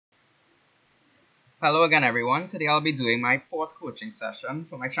Hello again everyone, today I'll be doing my fourth coaching session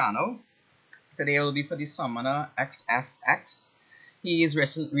for my channel. Today will be for the Summoner XFX. He is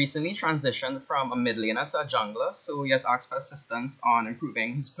recently transitioned from a mid laner to a jungler, so he has asked for assistance on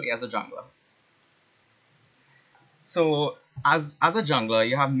improving his play as a jungler. So as a jungler,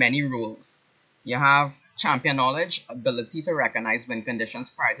 you have many rules. You have champion knowledge, ability to recognize win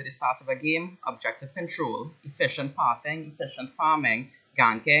conditions prior to the start of a game, objective control, efficient pathing, efficient farming,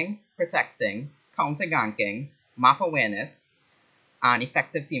 ganking, protecting, counter ganking, map awareness, and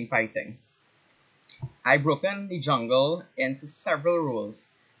effective team fighting. I've broken the jungle into several rules.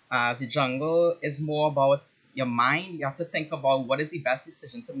 As the jungle is more about your mind, you have to think about what is the best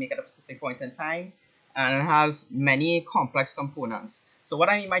decision to make at a specific point in time, and it has many complex components. So what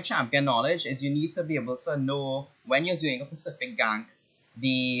I mean by champion knowledge is you need to be able to know when you're doing a specific gank,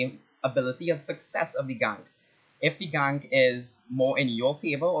 the ability of success of the gank. If the gank is more in your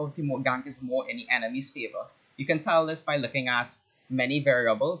favor or if the gank is more in the enemy's favor. You can tell this by looking at many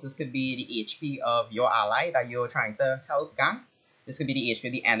variables. This could be the HP of your ally that you're trying to help gank. This could be the HP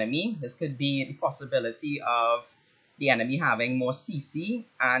of the enemy. This could be the possibility of the enemy having more CC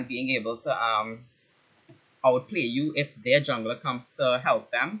and being able to outplay you if their jungler comes to help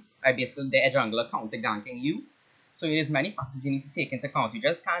them. Basically, their jungler counter ganking you. So there's many factors you need to take into account. You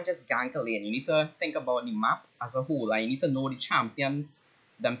just can't just gank a lane. You need to think about the map as a whole, and you need to know the champions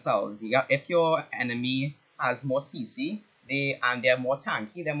themselves. If your enemy has more CC, they're more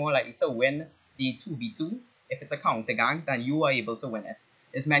tanky, they're more likely to win the 2v2. If it's a counter gank, then you are able to win it.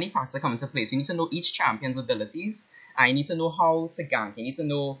 There's many factors that come into play. So you need to know each champion's abilities, and you need to know how to gank. You need to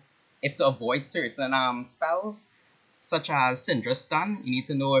know if to avoid certain spells, such as Syndra Stun. You need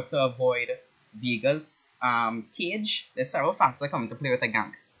to know if to avoid Vega's cage. There's several factors that come into play with a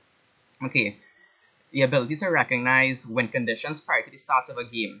gank. Okay, the ability to recognize win conditions prior to the start of a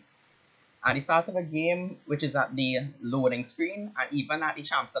game. At the start of a game, which is at the loading screen, and even at the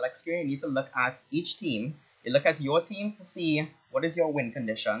champ select screen, you need to look at each team. You look at your team to see what is your win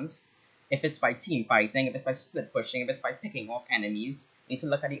conditions. If it's by team fighting, if it's by split pushing, if it's by picking off enemies, you need to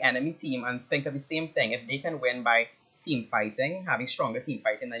look at the enemy team and think of the same thing. If they can win by team fighting, having stronger team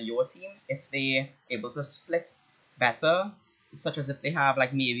fighting than your team, if they're able to split better, such as if they have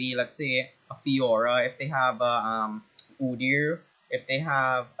like maybe let's say a Fiora, if they have a Udyr, if they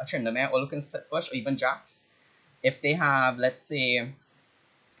have a Tryndamere or can split push, or even Jax, if they have let's say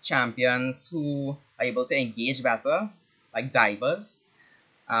champions who are able to engage better, like divers,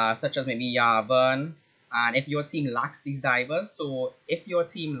 such as maybe Yavin. And if your team lacks these divers, so if your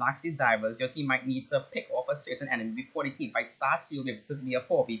team lacks these divers, your team might need to pick off a certain enemy before the team fight starts. So you'll be able to be a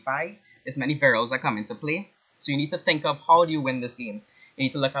 4v5. There's many variables that come into play. So you need to think of how do you win this game. You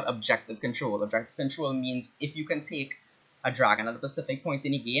need to look at objective control. Objective control means if you can take a dragon at a specific point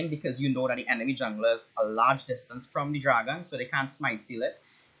in the game because you know that the enemy jungler is a large distance from the dragon, so they can't smite steal it.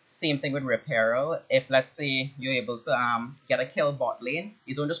 Same thing with Repairel. If let's say you're able to get a kill bot lane,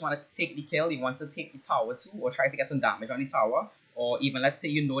 you don't just want to take the kill, you want to take the tower too, or try to get some damage on the tower. Or even let's say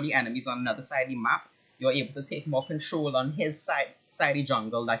you know the enemy's on another side of the map, you're able to take more control on his side of the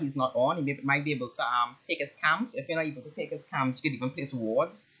jungle that he's not on. He might be able to take his camps. If you're not able to take his camps, you could even place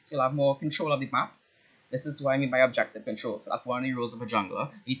wards, so you'll have more control of the map. This is what I mean by objective control. So that's one of the rules of a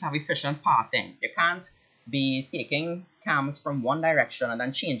jungler. You need to have efficient pathing. You can't be taking camps from one direction and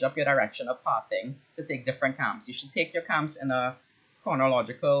then change up your direction of pathing to take different camps. You should take your camps in a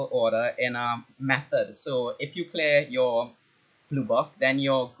chronological order, in a method. So if you clear your blue buff, then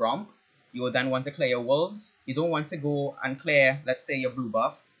your Gromp, you will then want to clear your wolves. You don't want to go and clear, let's say, your blue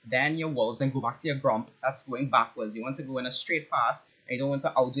buff, then your wolves, and go back to your Gromp. That's going backwards. You want to go in a straight path, and you don't want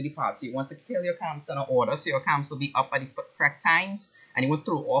to outdo the path. So you want to kill your camps in an order, so your camps will be up at the correct times, and you will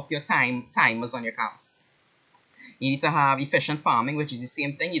throw off your timers on your camps. You need to have efficient farming, which is the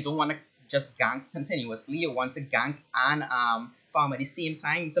same thing. You don't want to just gank continuously. You want to gank and farm at the same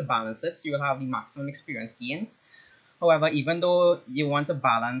time. You need to balance it so you'll have the maximum experience gains. However, even though you want to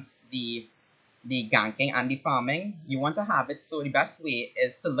balance the ganking and the farming, you want to have it so the best way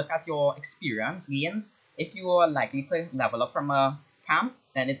is to look at your experience gains. If you are likely to level up from a camp,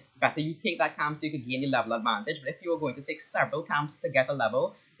 then it's better you take that camp so you can gain the level advantage. But if you are going to take several camps to get a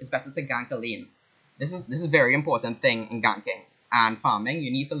level, it's better to gank a lane. This is a very important thing in ganking and farming.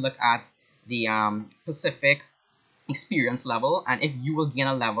 You need to look at the specific experience level, and if you will gain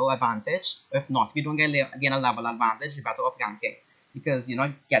a level advantage. If not, if you don't gain a level advantage, you're better off ganking because you're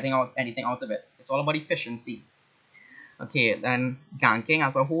not getting anything out of it. It's all about efficiency. Okay, then ganking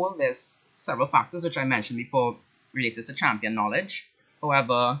as a whole, there's several factors which I mentioned before related to champion knowledge.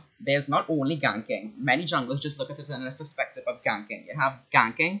 However, there's not only ganking. Many junglers just look at it in the perspective of ganking. You have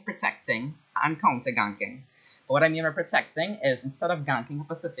ganking, protecting, and counter ganking. But what I mean by protecting is instead of ganking a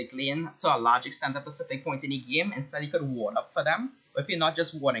specific lane to a large extent at a specific point in the game, instead you could ward up for them. Or if you're not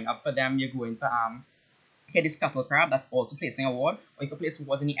just warding up for them, you're going to hit this scuttle crab that's also placing a ward, or you can place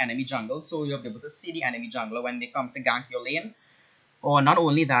wards in the enemy jungle, so you'll be able to see the enemy jungler when they come to gank your lane. Or not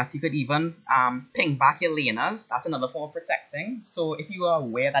only that, you could even ping back your laners. That's another form of protecting. So if you are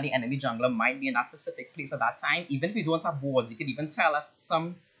aware that the enemy jungler might be in that specific place at that time, even if you don't have wards, you could even tell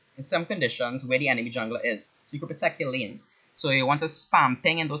in some conditions where the enemy jungler is. So you could protect your lanes. So you want to spam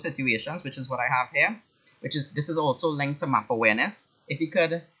ping in those situations, which is what I have here. This is also linked to map awareness. If you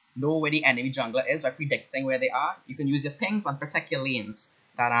could know where the enemy jungler is by predicting where they are, you can use your pings and protect your lanes.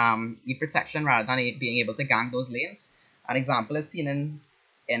 That need protection rather than being able to gank those lanes. An example is seen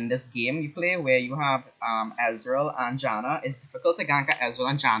in this game you play where you have Ezreal and Janna. It's difficult to gank a Ezreal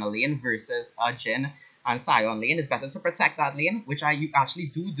and Janna lane versus a Jhin and Sion lane. It's better to protect that lane, which you actually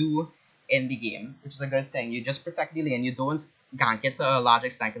do in the game, which is a good thing. You just protect the lane, you don't gank it to a large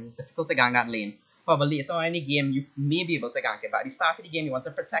extent because it's difficult to gank that lane. However, later on in the game, you may be able to gank it, but at the start of the game, you want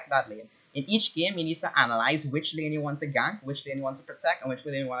to protect that lane. In each game, you need to analyze which lane you want to gank, which lane you want to protect, and which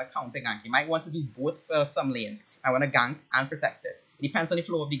lane you want to counter gank. You might want to do both for some lanes. I want to gank and protect it. It depends on the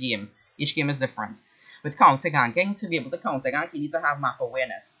flow of the game. Each game is different. With counter ganking, to be able to counter gank, you need to have map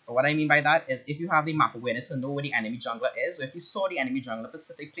awareness. But what I mean by that is if you have the map awareness to know where the enemy jungler is, or if you saw the enemy jungler in a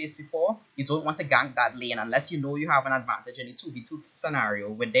specific place before, you don't want to gank that lane unless you know you have an advantage in the 2v2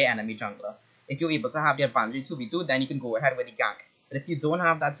 scenario with their enemy jungler. If you're able to have the advantage in 2v2, then you can go ahead with the gank. But if you don't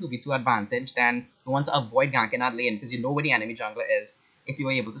have that 2v2 advantage, then you want to avoid ganking that lane because you know where the enemy jungler is. If you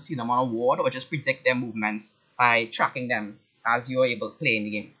are able to see them on a ward or just predict their movements by tracking them as you're able to play in the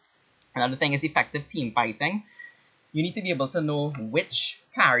game. Another thing is effective team fighting. You need to be able to know which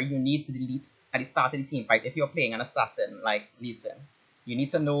carry you need to delete at the start of the team fight if you're playing an assassin like Lee Sin. You need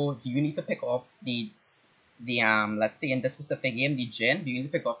to know, do you need to pick off the let's say in this specific game, the Jhin, do you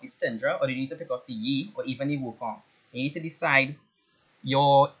need to pick off the Syndra, or do you need to pick off the Yi, or even the Wukong? You need to decide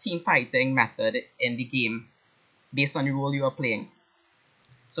your team fighting method in the game based on the role you are playing.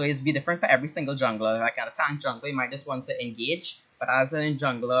 So it's be different for every single jungler. Like a tank jungler, you might just want to engage, but as a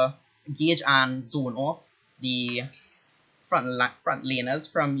jungler, engage and zone off the front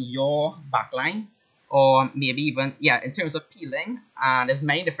laners from your backline, or maybe even, in terms of peeling, and there's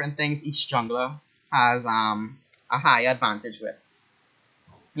many different things each jungler has a higher advantage with.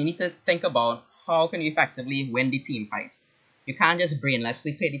 You need to think about how can you effectively win the team fight. You can't just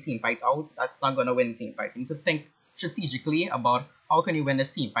brainlessly play the team fight out. That's not going to win the team fight. You need to think strategically about how can you win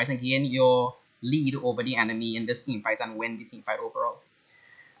this team fight and gain your lead over the enemy in this team fight and win the team fight overall.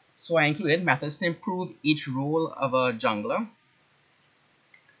 So I included methods to improve each role of a jungler.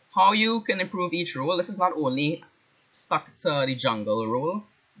 How you can improve each role, this is not only stuck to the jungle role,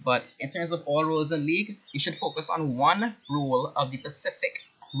 but in terms of all roles in League, you should focus on one role of the specific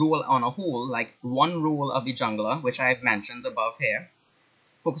role on a whole, like one role of the jungler, which I have mentioned above here.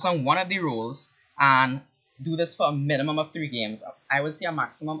 Focus on one of the roles and do this for a minimum of 3 games. I would say a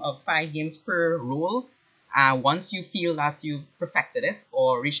maximum of 5 games per role. Once you feel that you perfected it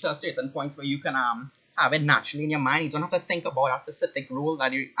or reached a certain point where you can have it naturally in your mind, you don't have to think about that specific role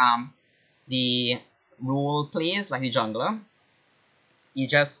that the role plays, like the jungler. You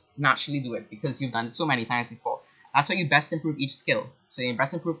just naturally do it because you've done it so many times before. That's where you best improve each skill. So you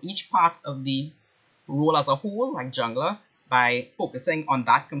best improve each part of the role as a whole, like jungler, by focusing on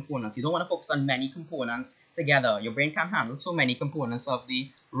that component. You don't want to focus on many components together. Your brain can't handle so many components of the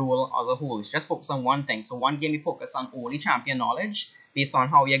role as a whole. You just focus on one thing. So one game you focus on only champion knowledge based on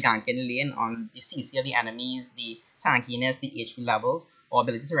how you're ganking the lane, on the CC of the enemies, the tankiness, the HP levels, or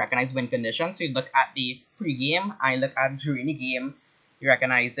ability to recognize win conditions. So you look at the pre-game, I look at during the game. You're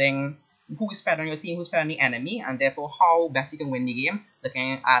recognizing who is better on your team, who's better on the enemy, and therefore how best you can win the game.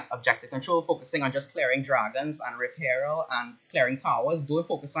 Looking at objective control, focusing on just clearing dragons and repairal and clearing towers. Don't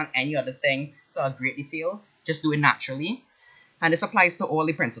focus on any other thing to a great detail. Just do it naturally. And this applies to all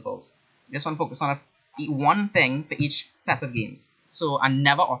the principles. You just want to focus on one thing for each set of games. So, and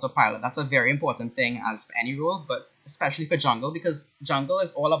never autopilot. That's a very important thing as for any role, but especially for jungle, because jungle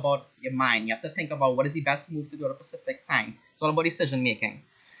is all about your mind. You have to think about what is the best move to do at a specific time. It's all about decision making.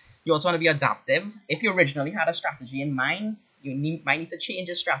 You also want to be adaptive. If you originally had a strategy in mind, you might need to change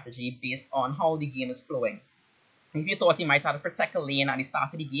your strategy based on how the game is flowing. If you thought you might have to protect a lane at the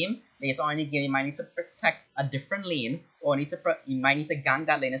start of the game, later on in the game you might need to protect a different lane, or you might need to gank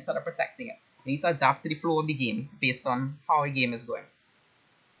that lane instead of protecting it. You need to adapt to the flow of the game based on how the game is going.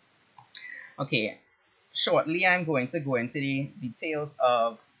 Okay, shortly I'm going to go into the details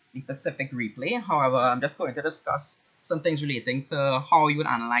of the Pacific replay. However, I'm just going to discuss some things relating to how you would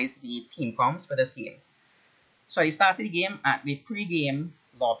analyze the team comps for this game. So I started the game at the pre-game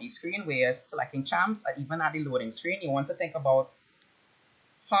lobby screen where you're selecting champs, and even at the loading screen, you want to think about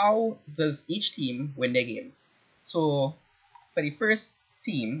how does each team win their game. So for the first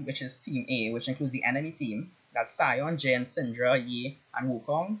team, which is Team A, which includes the enemy team, that's Sion, Jin, Syndra, Yi, and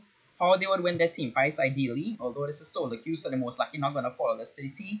Wukong, how they would win their team fights ideally, although this is solo queue, so they're most likely not going to follow this to the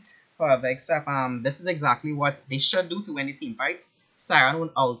T. However, except this is exactly what they should do to win the team fights. Sion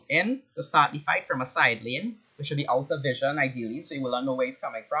would ult in to start the fight from a side lane, which should be out of vision ideally, so you will not know where he's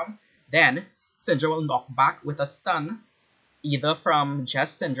coming from. Then Syndra will knock back with a stun, either from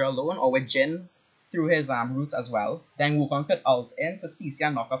just Syndra alone or with Jin through his roots as well. Then Wukong could ult in to CC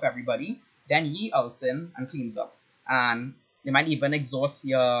and knock up everybody. Then Yi ults in and cleans up. And they might even exhaust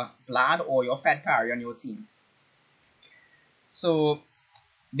your Vlad or your Fed carry on your team. So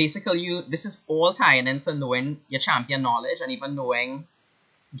basically, this is all tying into knowing your champion knowledge and even knowing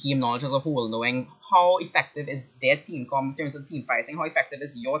game knowledge as a whole, knowing how effective is their team comp in terms of team fighting, how effective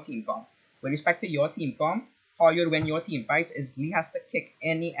is your team comp. With respect to your team comp, how you would win your team fights is Lee has to kick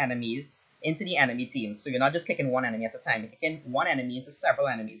any enemies into the enemy team. So you're not just kicking one enemy at a time, you're kicking one enemy into several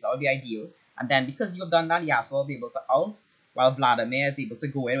enemies. That would be ideal. And then because you've done that, Yasuo will be able to ult, while Vladimir is able to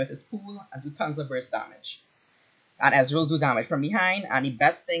go in with his pool and do tons of burst damage. And Ezreal will do damage from behind, and the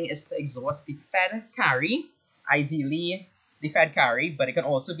best thing is to exhaust the Fed carry, ideally the Fed carry, but it can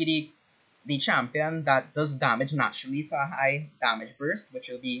also be the champion that does damage naturally to a high damage burst, which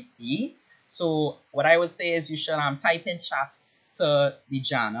will be Yi. So what I would say is you should type in chat to the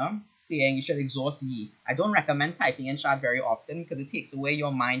Janna saying you should exhaust Yi. I don't recommend typing in chat very often because it takes away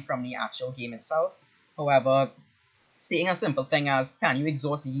your mind from the actual game itself. However, saying a simple thing as can you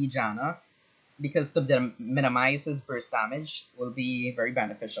exhaust Yi Janna, because to minimize his burst damage will be very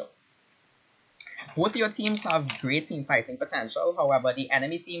beneficial. Both your teams have great team fighting potential. However, the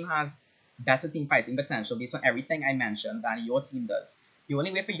enemy team has better team fighting potential based on everything I mentioned than your team does. The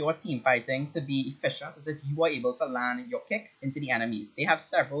only way for your team fighting to be efficient is if you are able to land your kick into the enemies. They have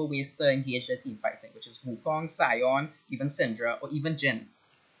several ways to engage their team fighting, which is Wukong, Sion, even Syndra, or even Jin.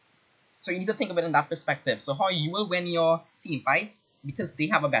 So you need to think of it in that perspective. So how you will win your team fights, because they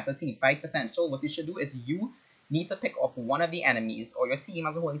have a better team fight potential, what you should do is you need to pick off one of the enemies, or your team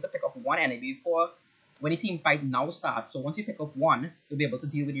as a whole needs to pick off one enemy before when the team fight now starts. So once you pick up one, you'll be able to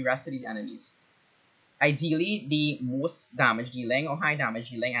deal with the rest of the enemies. Ideally, the most damage dealing or high damage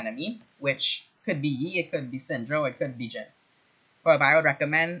dealing enemy, which could be Yi, it could be Syndra, or it could be Jin. However, I would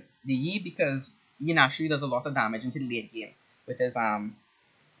recommend the Yi because Yi naturally does a lot of damage into the late game with his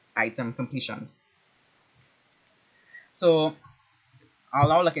item completions. So I'll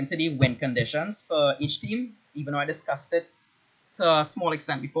now look into the win conditions for each team. Even though I discussed it to a small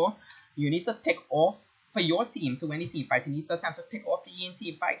extent before, you need to pick off, for your team to win the team fight, you need to attempt to pick off the Yi in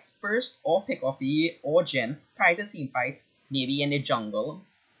team fights first, or pick off the Yi or Jin prior to the team fight, maybe in the jungle,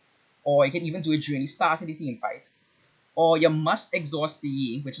 or you can even do it during the start of the team fight. Or you must exhaust the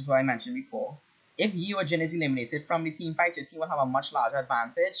Yi, which is what I mentioned before. If Yi or Jin is eliminated from the team fight, your team will have a much larger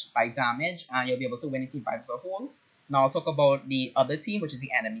advantage by damage, and you'll be able to win the team fight as a whole. Now I'll talk about the other team, which is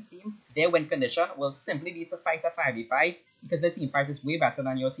the enemy team. Their win condition will simply be to fight a 5v5 because their team fight is way better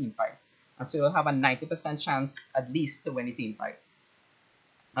than your team fight. And so you'll have a 90% chance at least to win the team fight.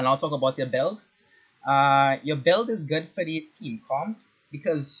 And I'll talk about your build. Your build is good for the team comp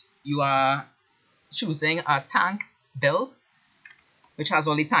because you are choosing a tank build, which has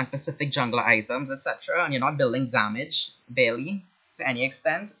only tank specific jungler items, etc. And you're not building damage barely to any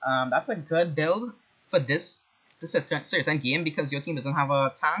extent. That's a good build for this certain game because your team doesn't have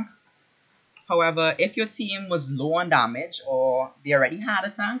a tank. However, if your team was low on damage or they already had a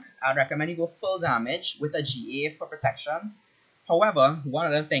tank, I'd recommend you go full damage with a GA for protection. However, one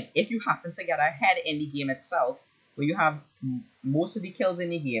other thing, if you happen to get ahead in the game itself, where you have most of the kills in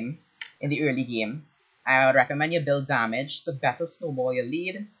the game, in the early game, I would recommend you build damage to better snowball your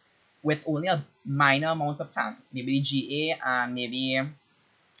lead with only a minor amount of tank. Maybe the GA and maybe,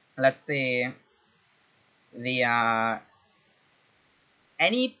 let's say, the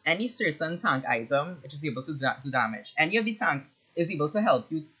any certain tank item which is able to do damage. Any of the tank is able to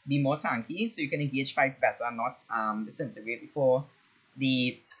help you be more tanky, so you can engage fights better and not disintegrate before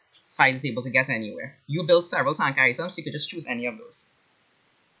the fight is able to get anywhere. You build several tank items, so you could just choose any of those.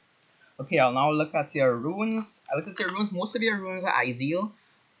 Okay, I'll now look at your runes. I looked at your runes. Most of your runes are ideal.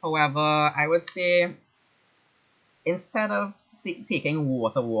 However, I would say instead of taking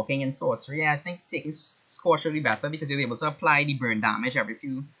water walking in sorcery, I think taking scorch will be better because you'll be able to apply the burn damage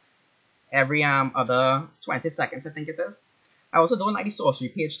every other 20 seconds, I think it is. I also don't like the sorcery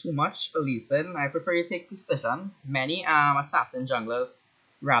page too much for Lee Sin. I prefer you take precision. Many assassin junglers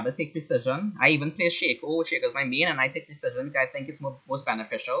rather take precision. I even play Shaco. Shaco's my main, and I take precision because I think it's most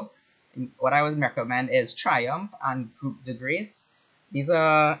beneficial. And what I would recommend is Triumph and Group de Grace. These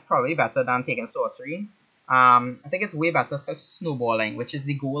are probably better than taking sorcery. I think it's way better for snowballing, which is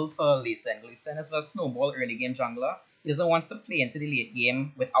the goal for Lee Sin. Lee Sin is a snowball early game jungler. He doesn't want to play into the late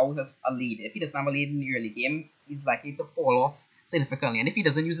game without a lead. If he doesn't have a lead in the early game, he's likely to fall off significantly. And if he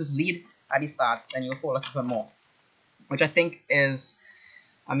doesn't use his lead at the start, then you'll fall off even more, which I think is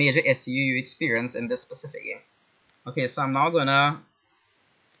a major issue you experience in this specific game. Okay, so I'm now gonna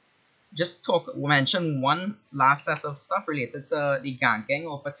just mention one last set of stuff related to the ganking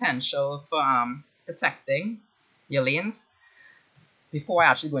or potential for protecting your lanes before I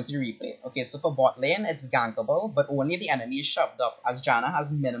actually go into the replay. Okay, so for bot lane, it's gankable, but only if the enemy is shoved up, as Janna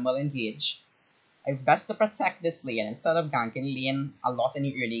has minimal engage. It's best to protect this lane. Instead of ganking lane a lot in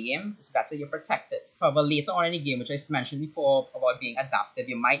the early game, it's better you protect it. However, later on in the game, which I mentioned before about being adaptive,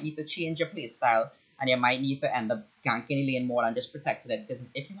 you might need to change your playstyle, and you might need to end up ganking the lane more than just protecting it. Because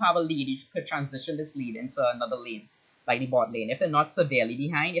if you have a lead, you could transition this lead into another lane, like the bot lane. If they're not severely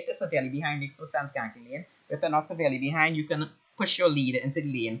behind, if they're severely behind, it makes no sense ganking lane. But if they're not severely behind, you can push your lead into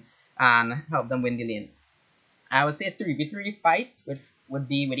the lane and help them win the lane. I would say 3v3 fights, which would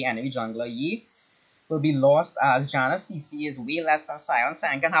be with the enemy jungler Yi, will be lost as Janna's CC is way less than Sion.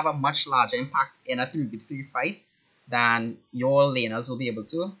 Sion can have a much larger impact in a 3v3 fight than your laners will be able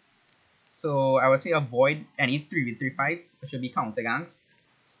to. So I would say avoid any 3v3 fights, which would be counter ganks.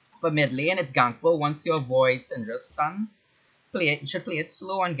 For mid lane, it's gankable once you avoid Syndra's stun. You should play it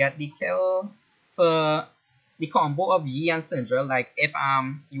slow and get the kill. For the combo of Yi and Syndra, like if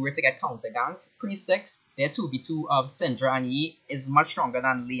you were to get counter ganked, pre-6, their 2v2 of Syndra and Yi is much stronger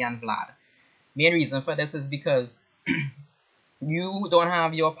than Lee and Vlad. Main reason for this is because you don't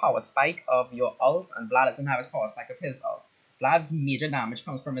have your power spike of your ult, and Vlad doesn't have his power spike of his ult. Vlad's major damage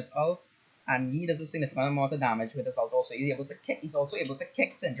comes from his ult, and he does a significant amount of damage with his ult also. He's also able to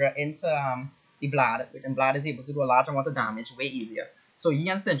kick Syndra into the Vlad, and Vlad is able to do a large amount of damage way easier. So Yi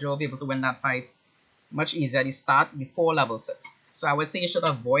and Syndra will be able to win that fight much easier at the start before level 6. So I would say you should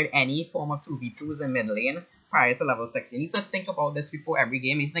avoid any form of 2v2s in mid lane prior to level 6. You need to think about this before every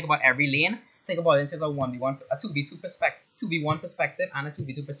game. You think about every lane. Think about it in terms of 1v1, a 2v2 perspective, 2v1 perspective, and a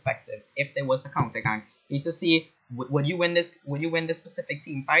 2v2 perspective. If there was a counter gank, you need to see would you win this specific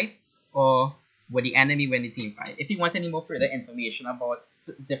team fight, or would the enemy win the team fight? If you want any more further information about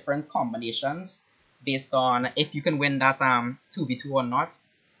different combinations based on if you can win that 2v2 or not,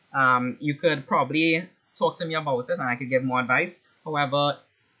 you could probably talk to me about it, and I could give more advice. However,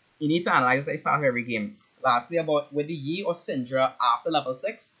 you need to analyze at the start of every game. Lastly, about with the Yi or Syndra after level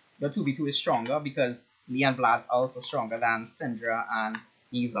 6. Your 2v2 is stronger because Lee and Vlad's ults are stronger than Syndra and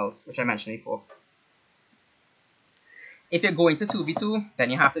Yi's ults, which I mentioned before. If you're going to 2v2,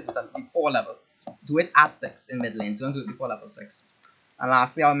 then you have to do it before levels. Do it at 6 in mid lane. Don't do it before level 6. And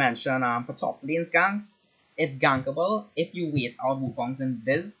lastly, I'll mention for top lanes ganks, it's gankable if you wait out Wukong's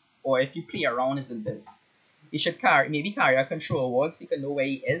Invis, or if you play around his Invis. You should maybe carry a control ward so you can know where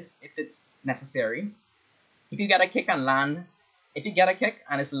he is if it's necessary. If you get a kick and land, if you get a kick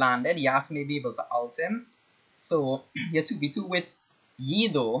and it's landed, Yas may be able to ult him. So your 2v2 with Yi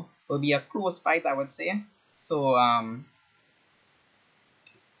though will be a close fight, I would say. So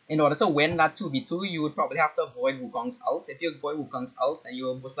in order to win that 2v2, you would probably have to avoid Wukong's ult. If you avoid Wukong's ult, then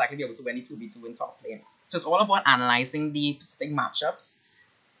you'll most likely be able to win the 2v2 in top lane. So it's all about analyzing the specific matchups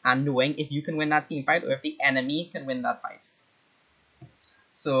and knowing if you can win that team fight or if the enemy can win that fight.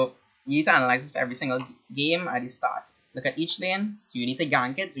 So you need to analyze this for every single game at the start. Look at each lane. Do you need to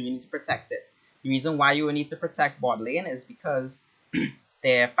gank it? Do you need to protect it? The reason why you will need to protect bot lane is because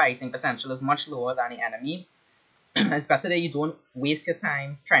their fighting potential is much lower than the enemy. It's better that you don't waste your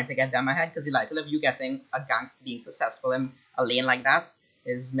time trying to get them ahead, because the likelihood of you getting a gank being successful in a lane like that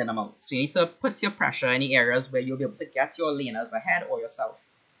is minimal. So you need to put your pressure in the areas where you'll be able to get your laners ahead or yourself.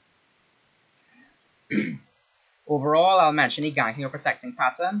 Overall, I'll mention the ganking or protecting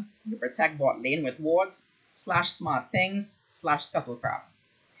pattern. You protect bot lane with wards, /smart pings, /scuttlecraft.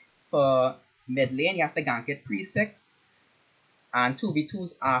 For mid lane, you have to gank it pre-6 and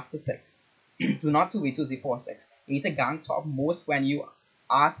 2v2s after 6. Do not 2v2s before 6. You need to gank top most when you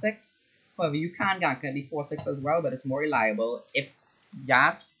are 6. However, you can gank it before 6 as well, but it's more reliable if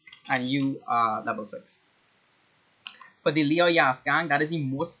Yas and you are level 6. For the Lee or Yas gank, that is the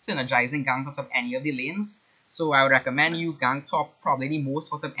most synergizing gank out of any of the lanes. So I would recommend you gank top probably the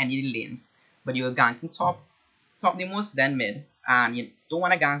most out of any of the lanes. But you're ganking top the most, then mid. and you don't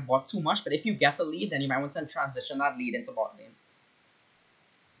want to gank bot too much, but if you get a lead, then you might want to transition that lead into bot lane.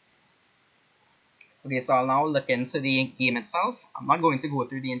 Okay, so I'll now look into the game itself. I'm not going to go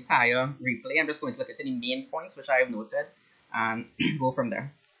through the entire replay. I'm just going to look into the main points which I have noted and go from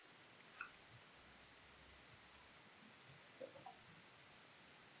there.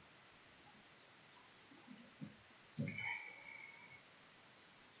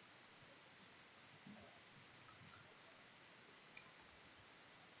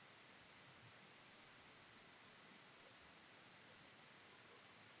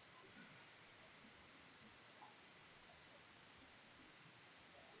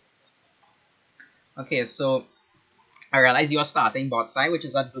 Okay, so I realize you're starting bot side, which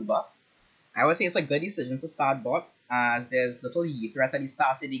is at blue buff. I would say it's a good decision to start bot, as there's little E threat at the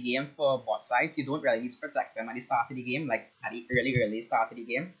start of the game for bot sides. You don't really need to protect them at the start of the game, like at the early start of the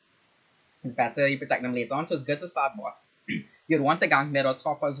game. It's better you protect them later on, so it's good to start bot. You'd want to gank mid or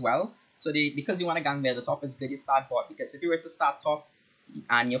top as well. So because you want to gank mid or top, it's good you start bot, because if you were to start top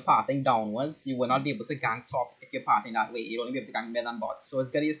and you're pathing downwards, you will not be able to gank top if you're pathing that way. You'll only be able to gank mid and bot. So it's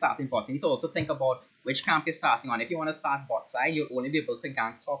good you're starting bot. You need to also think about which camp you're starting on. If you want to start bot side, you'll only be able to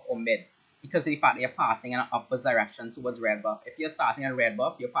gank top or mid, because of the fact that you're pathing in an upwards direction towards red buff. If you're starting at red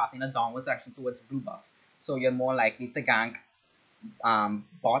buff, you're pathing in a downwards direction towards blue buff. So you're more likely to gank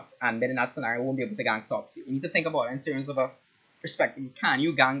bot, and mid in that scenario won't be able to gank top. So you need to think about it in terms of a perspective. Can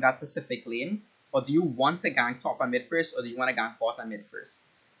you gank that specific lane? Or do you want to gank top and mid first, or do you want to gank bot and mid first?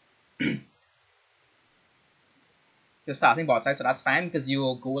 You're starting bot side, so that's fine, because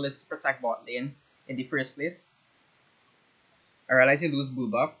your goal is to protect bot lane in the first place. I realize you lose blue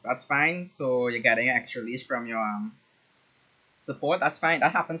buff, that's fine, so you're getting an extra leash from your support, that's fine,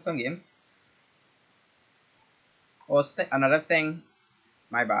 that happens some games. Also, another thing,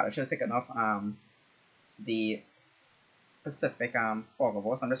 my bad, I should have taken off the Pacific fog of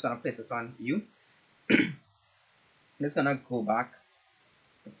war, so I'm just going to place it on you. I'm just going to go back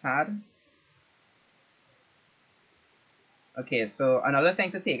a tad. Okay, so another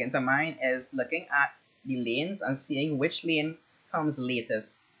thing to take into mind is looking at the lanes and seeing which lane comes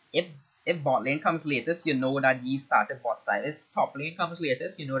latest. If bot lane comes latest, you know that you started bot side. If top lane comes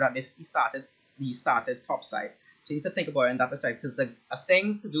latest, you know that you started top side. So you need to think about it in that perspective, because a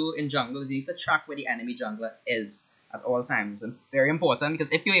thing to do in jungle is you need to track where the enemy jungler is at all times. It's very important,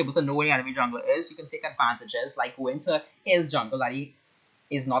 because if you're able to know where the enemy jungler is, you can take advantages, like going to his jungle that he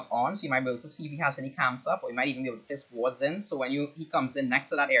is not on, so you might be able to see if he has any camps up, or you might even be able to place wards in, so when he comes in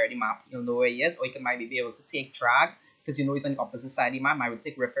next to that area of the map, you'll know where he is. Or you might be able to take drag, because you know he's on the opposite side of the map. Might be able to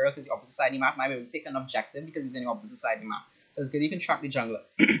take referral, because the opposite side of the map. Might be able to take an objective, because he's on the opposite side of the map. So it's good you can track the jungler.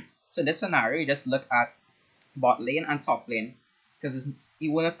 So in this scenario, you just look at bot lane and top lane, because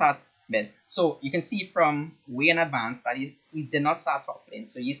you want to start mid. So you can see from way in advance that he did not start top lane,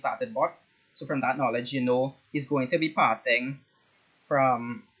 so he started bot. So from that knowledge, you know he's going to be pathing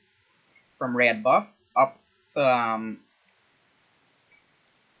from red buff up to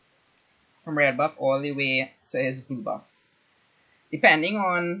from red buff all the way to his blue buff. Depending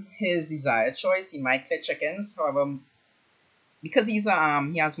on his desired choice, he might clear chickens. However, because he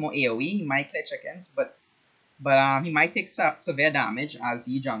has more AoE, he might clear chickens, but he might take severe damage as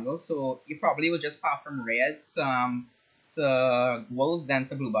the jungle. So you probably will just path from red to wolves, then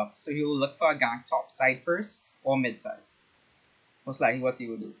to blue buff. So he will look for a gank top side first or mid side. Most likely what he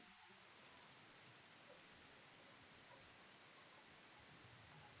will do.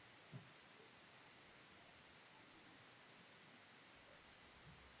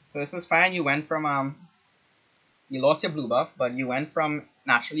 So this is fine. You went from you lost your blue buff, but you went from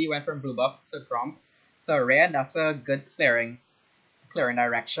blue buff to grump to red. That's a good clearing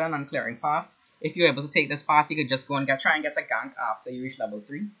direction and clearing path. If you're able to take this path, you could just go and try and get a gank after you reach level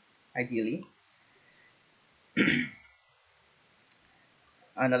 3, ideally.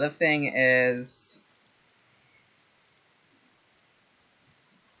 Another thing is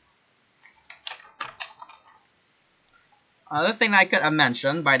another thing I could have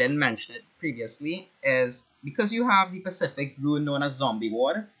mentioned, but I didn't mention it previously, is because you have the Pacific rune known as Zombie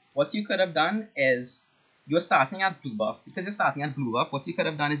Ward, what you could have done is you're starting at blue buff. Because you're starting at blue buff, what you could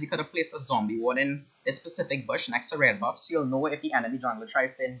have done is you could have placed a Zombie Ward in this specific bush next to red buff, so you'll know if the enemy jungler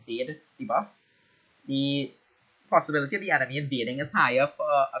tries to invade the buff. The possibility of the enemy invading is higher for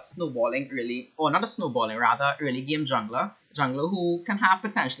a snowballing early, or not a snowballing, rather early game jungler who can have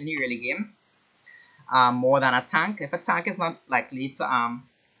potential in the early game. More than a tank. If a tank is not likely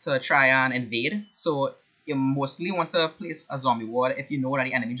to try and invade, so you mostly want to place a zombie ward if you know that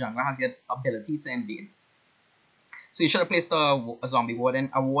the enemy jungler has the ability to invade. So you should have placed a zombie ward in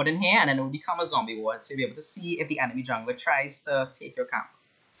here, and then it will become a zombie ward. So you'll be able to see if the enemy jungler tries to take your camp.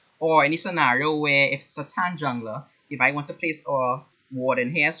 Or any scenario where if it's a tank jungler, if I want to place a ward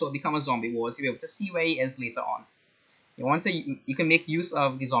in here, so it become a zombie ward, so you'll be able to see where he is later on. You can make use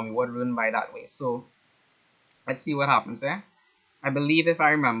of the zombie ward rune by that way. So let's see what happens here. I believe if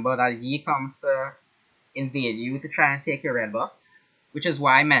I remember that he comes to invade you to try and take your red buff, which is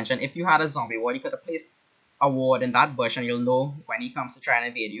why I mentioned if you had a zombie ward, you could have placed a ward in that bush and you'll know when he comes to try and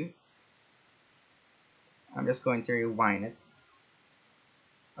invade you. I'm just going to rewind it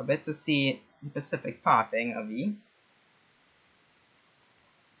a bit to see the specific pathing of E.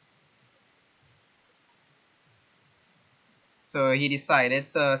 So he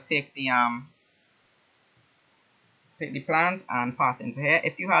decided to take the plant and path into here.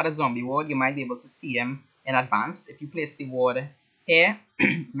 If you had a zombie ward, you might be able to see him in advance. If you place the ward here,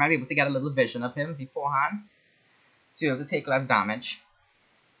 you might be able to get a little vision of him beforehand to be able to take less damage.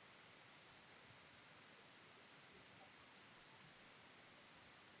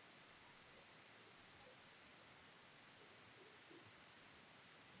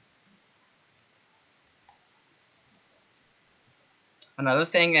 Another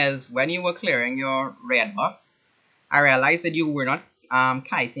thing is when you were clearing your red buff, I realized that you were not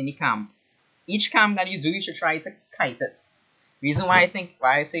kiting the camp. Each camp that you do, you should try to kite it. Reason why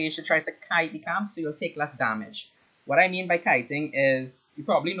I say you should try to kite the camp so you'll take less damage. What I mean by kiting is, you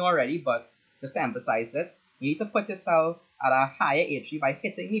probably know already, but just to emphasize it, you need to put yourself at a higher HP by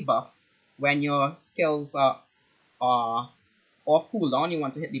hitting the buff when your skills are off cooldown. You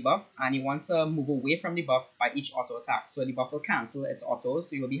want to hit the buff and you want to move away from the buff by each auto attack. So the buff will cancel its autos,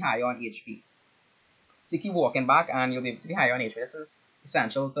 so you'll be higher on HP. So you keep walking back and you'll be able to be higher on HP. This is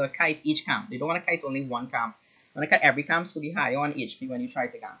essential to kite each camp. You don't want to kite only one camp. You want to kite every camp so you'll be higher on HP when you try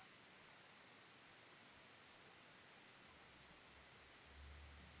to camp.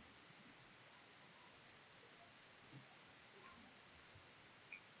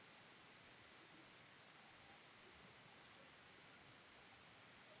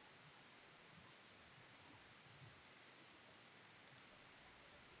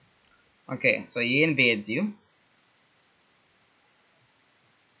 Okay, so he invades you.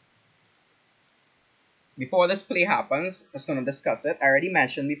 Before this play happens, I'm just going to discuss it. I already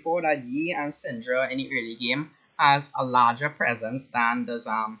mentioned before that Yi and Syndra in the early game has a larger presence than does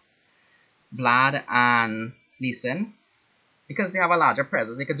Vlad and Lee Sin. Because they have a larger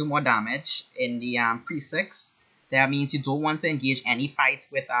presence, they can do more damage in the pre-6. That means you don't want to engage any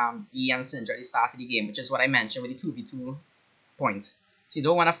fights with Yi and Syndra at the start of the game, which is what I mentioned with the 2v2 point. So you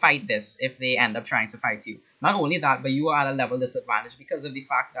don't want to fight this if they end up trying to fight you. Not only that, but you are at a level disadvantage because of the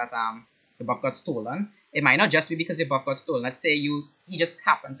fact that the buff got stolen. It might not just be because your buff got stolen. Let's say he just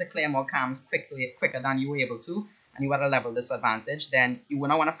happened to clear more camps quicker than you were able to, and you are at a level disadvantage, then you would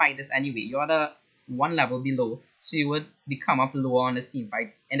not want to fight this anyway. You're at a one level below, so you would become up lower on this team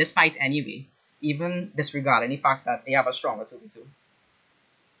fight in this fight anyway, even disregarding the fact that they have a stronger 2v2.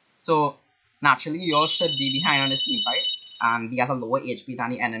 So naturally, you all should be behind on this team fight and be at a lower HP than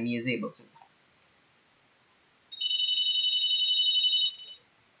the enemy is able to.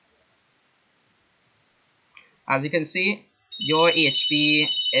 As you can see, your HP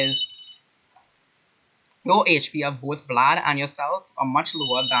of both Vlad and yourself are much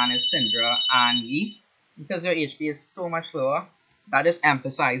lower than is Syndra and Yi. Because your HP is so much lower, that just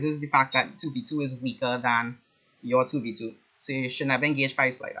emphasizes the fact that 2v2 is weaker than your 2v2. So you should never engage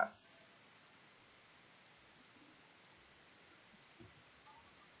fights like that.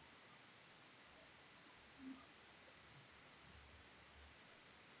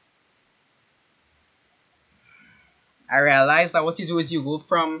 I realized that what you do is you go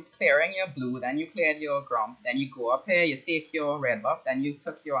from clearing your blue, then you cleared your grump, then you go up here, you take your red buff, then you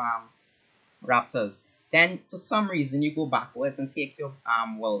took your raptors. Then for some reason you go backwards and take your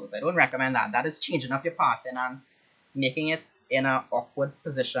wolves. I don't recommend that. That is changing up your path and making it in an awkward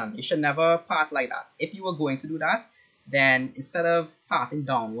position. You should never path like that. If you were going to do that, then instead of pathing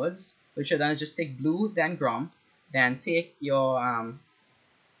downwards, what you should then just take blue, then grump, then take your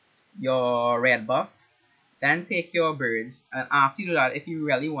red buff, then take your birds, and after you do that, if you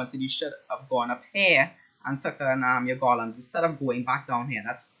really wanted, you should have gone up here and took your golems instead of going back down here.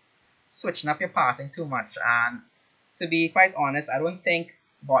 That's switching up your pathing too much, and to be quite honest, I don't think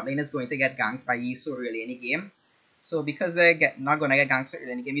bot lane is going to get ganked by Yi so early in the game. So because they're not going to get ganked so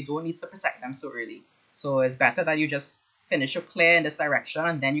early in the game, you don't need to protect them so early. So it's better that you just finish your clear in this direction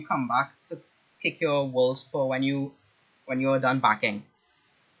and then you come back to take your wolves for when you're done backing.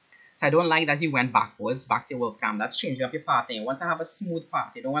 So I don't like that you went backwards, back to your wolf camp. That's changing up your path. You want to have a smooth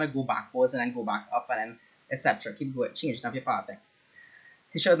path. You don't want to go backwards and then go back up and then etc. Keep going, changing up your pathing.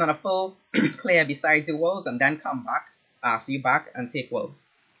 You should have done a full clear besides your walls and then come back after you back and take walls.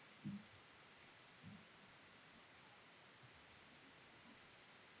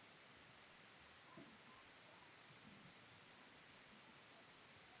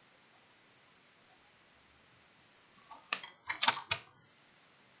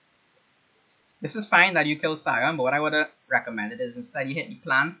 This is fine that you kill Sion, but what I would have recommended is instead you hit the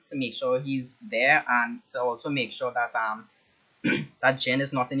plant to make sure he's there and to also make sure that that Jin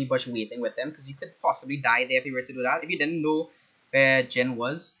is not in the bush waiting with him, because you could possibly die there if you were to do that. If you didn't know where Jin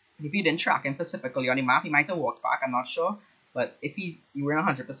was, if you didn't track him specifically on the map, he might have walked back, I'm not sure. But if you weren't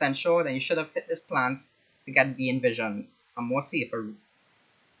 100% sure, then you should have hit this plant to get the vision. It's a more safer route.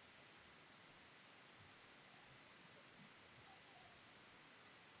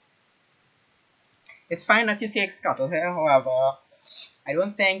 It's fine that you take Scuttle here, however, I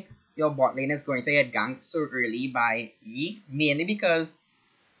don't think your bot lane is going to get ganked so early by Yi, mainly because,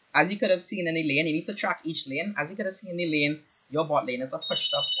 as you could have seen in the lane, you need to track each lane. As you could have seen in the lane, your bot lane is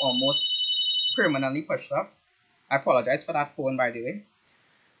pushed up, almost permanently pushed up. I apologize for that phone, by the way.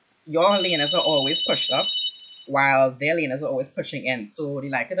 Your laners are always pushed up, while their laners are always pushing in. So the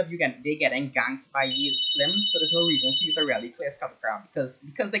likelihood of they getting ganked by Yi is slim, so there's no reason for you to really clear Scuttlecraft,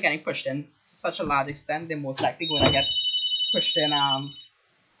 because they're getting pushed in to such a large extent, they're most likely going to get pushed in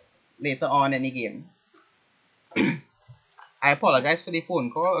later on in the game. I apologize for the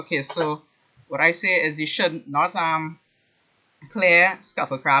phone call. Okay, so what I say is you should not clear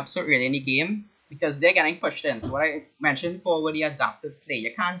Scuttlecraft so early in the game, because they're getting pushed in. So what I mentioned before with the adaptive play,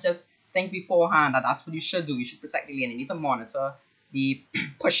 you can't just think beforehand that that's what you should do. You should protect the lane. You need to monitor the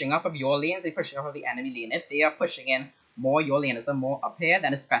pushing up of your lanes, the pushing up of the enemy lane. If they are pushing in more, your laners are more up here,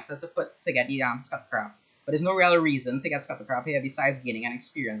 then it's better to get the Scuttlecraft. But there's no real reason to get Scuttlecraft here besides gaining an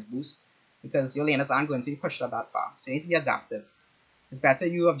experience boost, because your laners aren't going to be pushed up that far. So you need to be adaptive. It's better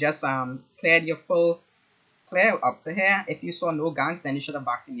you have just cleared your full clear up to here. If you saw no ganks, then you should have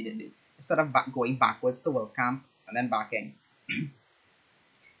backed immediately, instead of going backwards to world camp and then backing.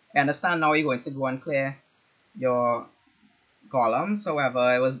 I understand now you're going to go and clear your golems,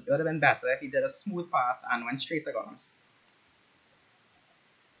 however, it would have been better if you did a smooth path and went straight to golems.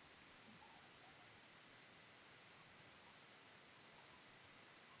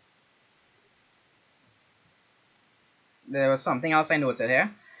 There was something else I noted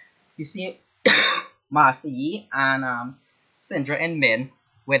here. You see Master Yi and Syndra in mid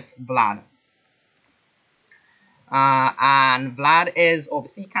with Vlad. And Vlad is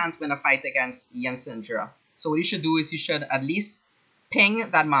obviously can't win a fight against Yi and Syndra. So what you should do is you should at least ping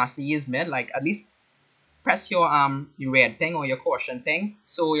that Master Yi is mid, like at least press your red ping or your caution ping,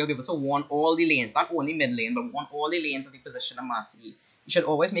 so you'll be able to warn all the lanes, not only mid lane, but warn all the lanes of the position of Master Yi. You should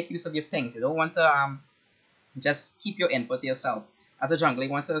always make use of your pings. You don't want to just keep your info to yourself. As a jungler, you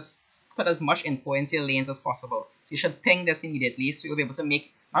want to put as much info into your lanes as possible. So you should ping this immediately, so you'll be able to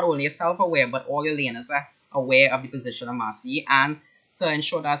make not only yourself aware, but all your laners are aware of the position of Master Yi, and to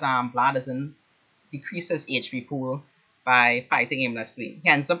ensure that Vlad doesn't decrease his HP pool by fighting aimlessly. He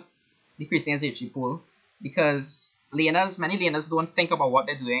ends up decreasing his HP pool because many laners don't think about what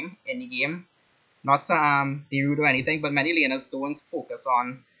they're doing in the game. Not to be rude or anything, but many laners don't focus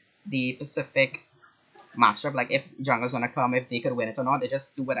on the specific matchup, like if jungler's gonna come, if they could win it or not. They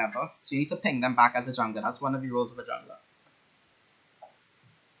just do whatever. So you need to ping them back as a jungler. That's one of the rules of a jungler.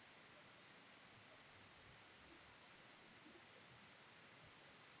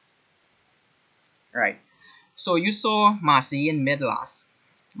 Right. So you saw Master Yi in mid last.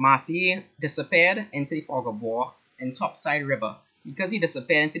 Master Yi disappeared into the fog of war in topside river. Because he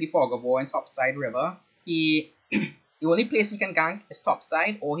disappeared into the fog of war in topside river, the only place he can gank is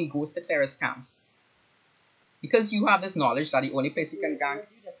topside, or he goes to clear his camps. Because you have this knowledge that the only place you can gank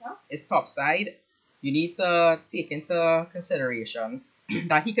is topside, you need to take into consideration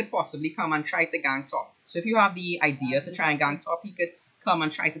that he could possibly come and try to gank top. So if you have the idea to try and gank top, he could come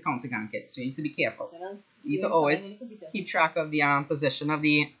and try to counter gank it. So you need to be careful. You need to always keep track of the position of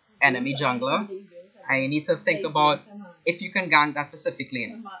the enemy jungler. And you need to think about if you can gank that specific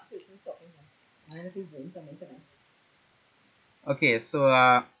lane. Okay,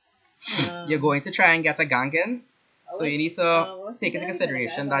 so you're going to try and get a gank in. So you need to take into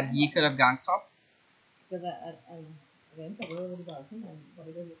consideration that Yi could have ganked top.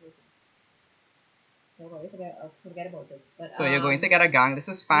 So you're going to get a gank. This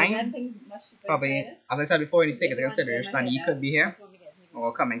is fine. Probably, as I said before, you need to take into consideration that Yi could be here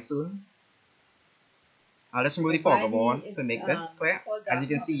or coming soon. I'll just remove the fog wall to make this clear. As you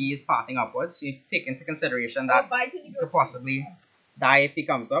can see, Yi is pathing upwards. So you need to take into consideration that you could possibly die if he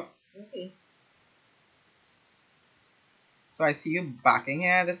comes up. So I see you backing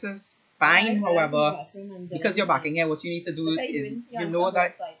here. This is fine, however, because you're backing here, what you need to do is you know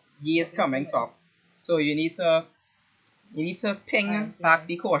that he is coming top. So you need to ping back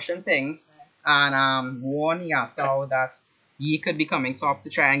the caution pings and warn Yasuo that he could be coming top to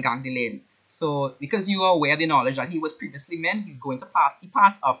try and gank the lane. So because you are aware of the knowledge that he was previously min, he's going to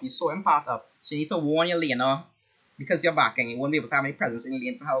path up. You saw him path up. So you need to warn your laner because you're backing. You won't be able to have any presence in the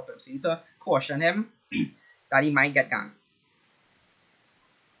lane to help him. So you need to caution him that he might get ganked.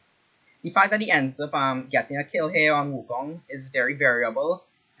 The fact that he ends up getting a kill here on Wukong is very variable.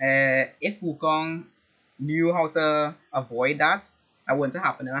 If Wukong knew how to avoid that, that wouldn't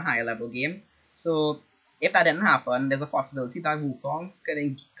happen in a higher level game. So if that didn't happen, there's a possibility that Wukong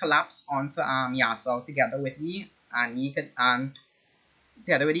could collapse onto Yasuo together with Yi, and Yi could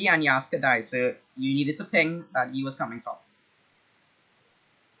together with Yi and Yas could die. So you needed to ping that Yi was coming top.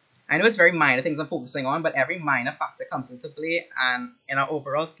 I know it's very minor things I'm focusing on, but every minor factor comes into play, and in an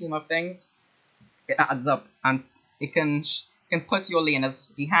overall scheme of things, it adds up, and it can put your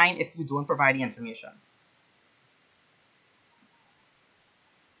laners behind if you don't provide the information.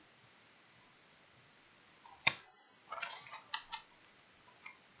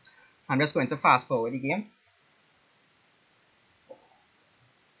 I'm just going to fast forward the game.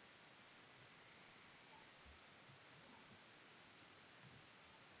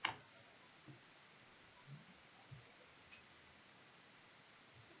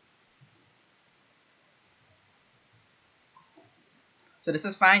 So this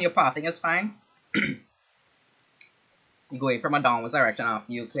is fine, your pathing is fine. You go away from a downwards direction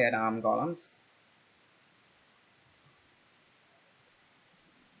after you clear the golems.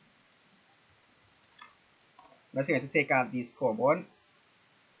 I'm just going to take out the scoreboard.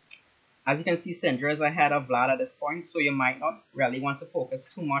 As you can see, Syndra is ahead of Vlad at this point, so you might not really want to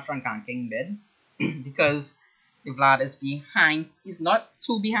focus too much on ganking mid because Vlad is behind. He's not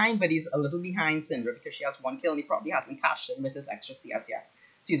too behind, but he's a little behind Syndra because she has one kill and he probably hasn't cashed in with his extra CS yet.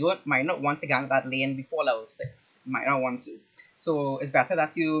 So you might not want to gank that lane before level 6. You might not want to. So it's better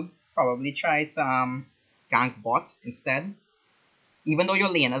that you probably try to gank bot instead. Even though your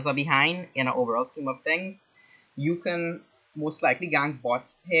laners are behind in an overall scheme of things, you can most likely gank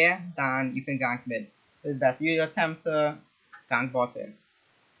bot here than you can gank mid. So it's better you attempt to gank bot here.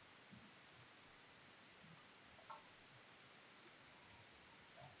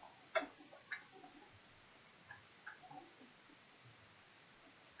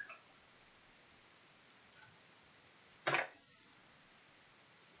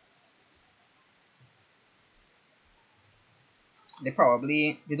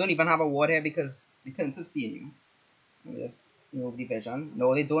 They don't even have a ward here because they couldn't have seen you. Let me just move the vision.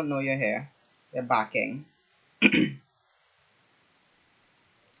 No, they don't know you're here. They're backing.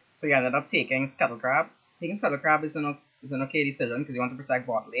 So you ended up taking Scuttle Crab. Taking Scuttle Crab is an okay decision because you want to protect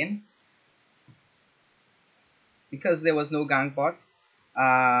bot lane. Because there was no gank bot.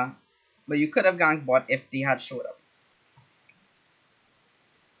 But you could have ganked bot if they had showed up.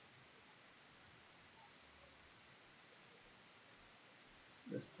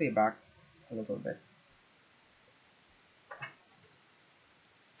 Just play back a little bit.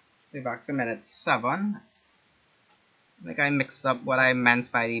 Play back to minute 7. I think I mixed up what I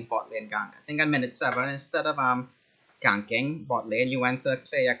meant by the bot lane gank. I think at minute 7, instead of ganking bot lane, you went to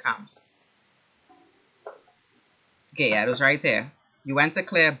clear your camps. Okay, yeah, it was right here. You went to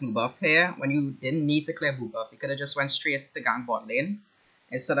clear blue buff here when you didn't need to clear blue buff. You could have just went straight to gank bot lane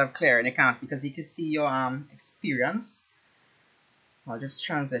instead of clearing the camps because you could see your experience. I'll just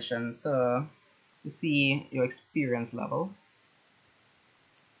transition to see your experience level.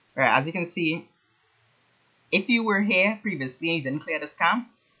 Alright, as you can see, if you were here previously and you didn't clear this camp,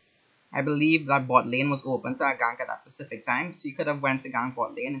 I believe that bot lane was open to a gank at that specific time, so you could have went to gank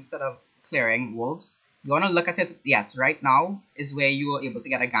bot lane instead of clearing wolves. You want to look at it, yes, right now is where you were able to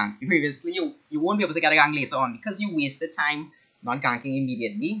get a gank. Previously, you won't be able to get a gank later on because you wasted time not ganking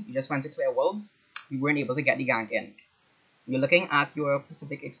immediately. You just went to clear wolves, you weren't able to get the gank in. You're looking at your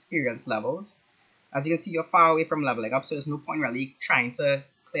specific experience levels. As you can see, you're far away from leveling up, so there's no point really trying to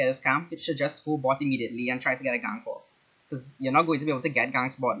clear this camp. You should just go bot immediately and try to get a gank off. Because you're not going to be able to get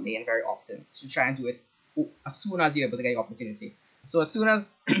ganks bot lane very often. So you try and do it as soon as you're able to get the opportunity. So as soon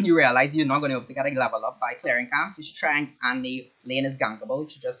as you realize you're not going to be able to get a level up by clearing camps, you should try and the lane is gankable. You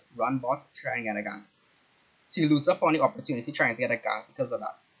should just run bot, try and get a gank. So you lose up on the opportunity trying to get a gank because of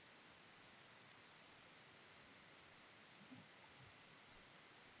that.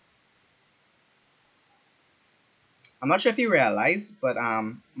 I'm not sure if you realize, but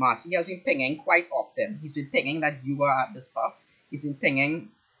Marcy has been pinging quite often. He's been pinging that you are at this buff. He's been pinging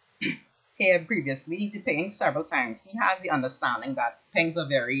here previously, he's pinging several times. He has the understanding that pings are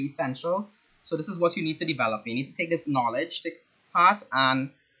very essential. So this is what you need to develop. You need to take this knowledge to heart and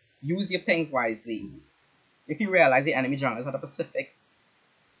use your pings wisely. If you realize the enemy jungle is at a specific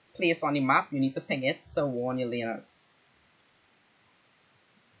place on the map, you need to ping it to warn your laners.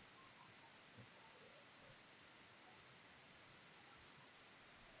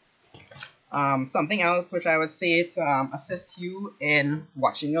 Something else which I would say to assist you in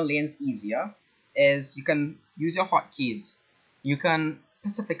watching your lanes easier is you can use your hotkeys. You can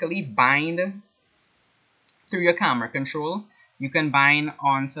specifically bind through your camera control. You can bind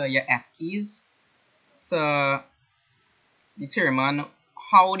onto your F keys to determine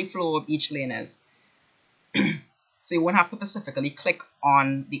how the flow of each lane is. So you won't have to specifically click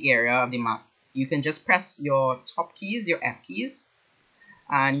on the area of the map. You can just press your top keys, your F keys,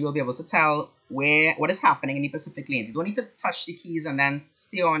 and you'll be able to tell what is happening in the specific lanes. You don't need to touch the keys and then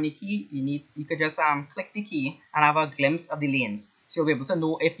stay on the key. You could just click the key and have a glimpse of the lanes. So you'll be able to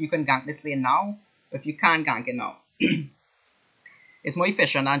know if you can gank this lane now, or if you can't gank it now. It's more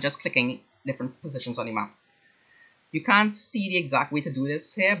efficient than just clicking different positions on the map. You can't see the exact way to do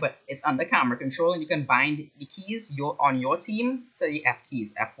this here, but it's under camera control, and you can bind the keys on your team to the F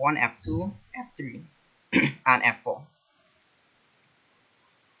keys: F1, F2, F3, and F4.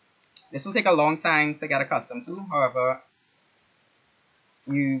 This will take a long time to get accustomed to, however,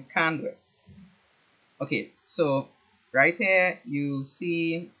 you can do it. Okay, so right here you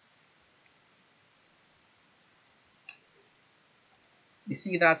see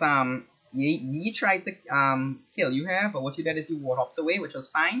that he tried to kill you here, but what you did is you walked away, which was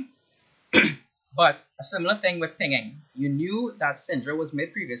fine. But a similar thing with pinging. You knew that Syndra was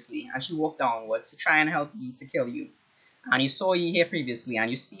mid previously, and she walked downwards to try and help you to kill you. And you saw Yi here previously,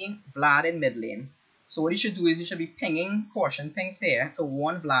 and you see Vlad in mid lane. So what you should do is you should be pinging caution pings here to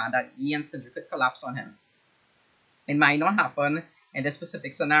warn Vlad that Yi and Syndra could collapse on him. It might not happen in this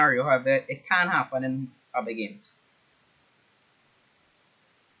specific scenario, however, it can happen in other games.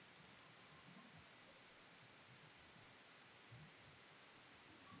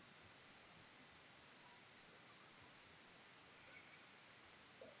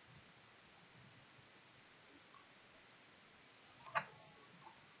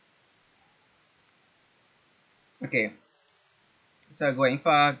 Okay, so going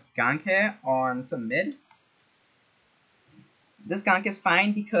for gank here on to mid. This gank is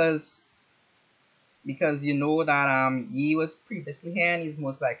fine because you know that Yi was previously here and he's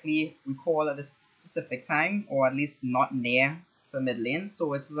most likely recalled at this specific time, or at least not near to mid lane,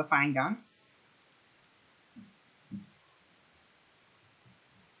 so this is a fine gank.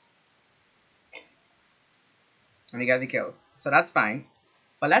 And you get the kill, so that's fine.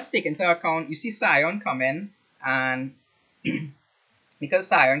 But let's take into account, you see Sion come in, and because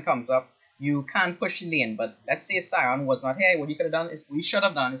Sion comes up, you can't push the lane. But let's say Sion was not here, what you should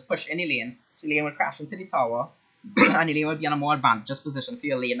have done is push any lane, so the lane would crash into the tower, and the lane would be in a more advantageous position for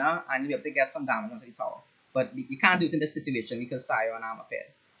your laner, and you'll be able to get some damage onto the tower. But you can't do it in this situation because Sion armor paired.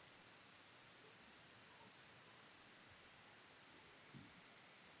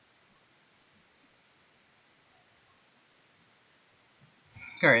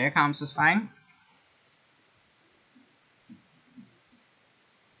 Courier comms is fine.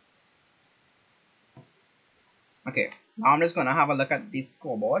 Okay, now I'm just gonna have a look at this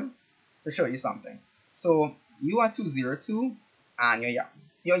scoreboard to show you something. So you are 202 and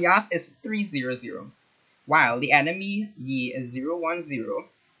your Yas is 300, while the enemy Yi is 010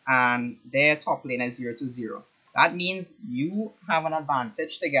 and their top lane is 020. That means you have an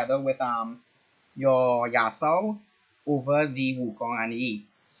advantage together with your Yasuo over the Wukong and Yi.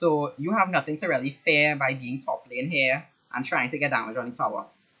 So you have nothing to really fear by being top lane here and trying to get damage on the tower.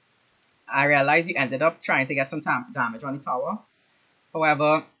 I realize you ended up trying to get some damage on the tower.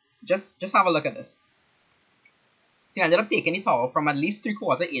 However, just have a look at this. So you ended up taking the tower from at least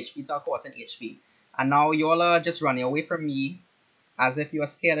 3/4 HP to 1/4 HP. And now you're just running away from me as if you are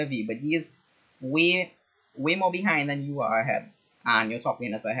scared of me. But he is way more behind than you are ahead. And your top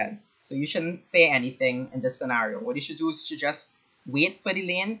lane is ahead. So you shouldn't fear anything in this scenario. What you should do is you should just wait for the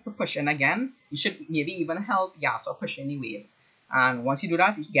lane to push in again. You should maybe even help Yasuo push in the wave. And once you do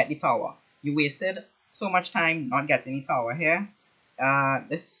that, you get the tower. You wasted so much time not getting the tower here.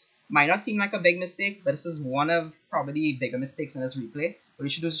 This might not seem like a big mistake, but this is one of probably the bigger mistakes in this replay. What you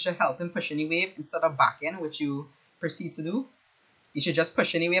should do is you should help him push any wave instead of back in, which you proceed to do. You should just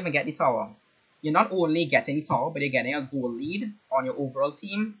push any wave and get the tower. You're not only getting the tower, but you're getting a goal lead on your overall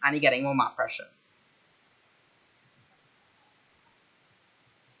team, and you're getting more map pressure.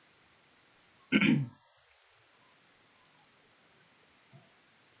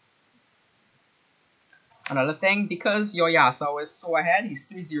 Another thing, because your Yasuo is so ahead, he's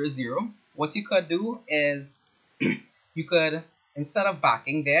 300, what you could do is you could, instead of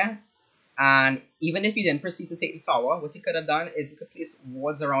backing there, and even if you didn't proceed to take the tower, what you could have done is you could place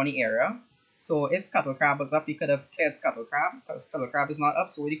wards around the area. So if Scuttle Crab was up, you could have cleared Scuttle Crab, because Scuttle Crab is not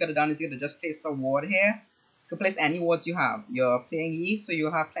up. So what you could have done is you could have just placed a ward here. You could place any wards you have. You're playing Yi, so you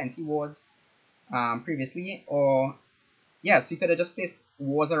have plenty wards previously, or yes, you could have just placed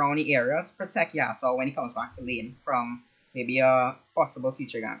wards around the area to protect Yasuo when he comes back to lane from maybe a possible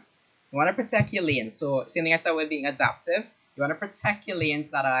future gank. You want to protect your lanes, so same thing I said with being adaptive. You want to protect your lanes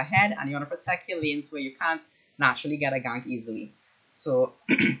that are ahead, and you want to protect your lanes where you can't naturally get a gank easily. So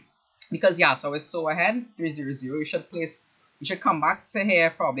because Yasuo is so ahead, 300, you should come back to here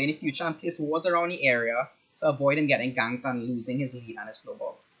probably in the future and place wards around the area to avoid him getting ganked and losing his lead and his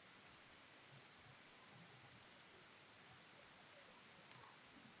snowball.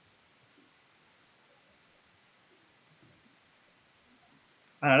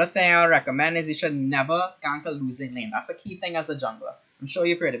 Another thing I would recommend is you should never gank a losing lane. That's a key thing as a jungler. I'm sure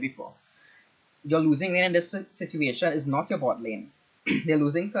you've heard it before. Your losing lane in this situation is not your bot lane. They're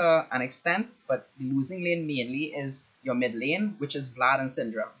losing to an extent, but the losing lane mainly is your mid lane, which is Vlad and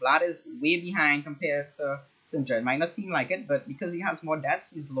Syndra. Vlad is way behind compared to Syndra. It might not seem like it, but because he has more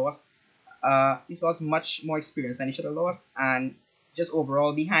deaths, he's lost much more experience than he should have lost, and just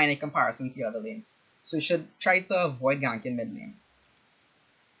overall behind in comparison to the other lanes. So you should try to avoid ganking mid lane.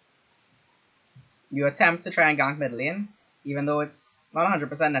 You attempt to try and gank mid lane, even though it's not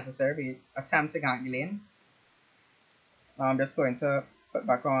 100% necessary, but you attempt to gank the lane. I'm just going to put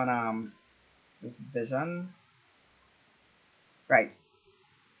back on this vision. Right.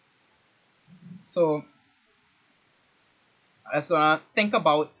 So let's gonna think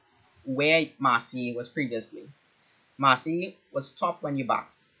about where Marcy was previously. Marcy was top when you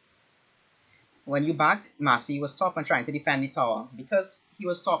backed. When you backed, Marcy was top and trying to defend the tower. Because he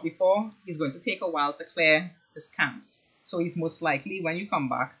was top before, he's going to take a while to clear his camps. So he's most likely, when you come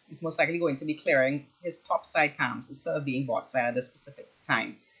back, he's most likely going to be clearing his top side camps instead of being bot side at this specific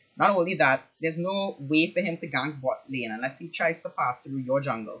time. Not only that, there's no way for him to gank bot lane unless he tries to path through your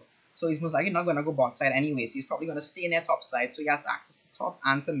jungle. So he's most likely not going to go bot side anyway, so he's probably going to stay in their top side, so he has access to top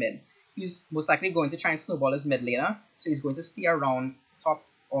and to mid. He's most likely going to try and snowball his mid laner, so he's going to stay around top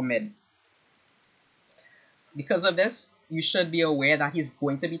or mid. Because of this, you should be aware that he's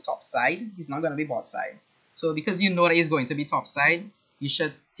going to be top side. He's not going to be bot side. So because you know that he's going to be top side, you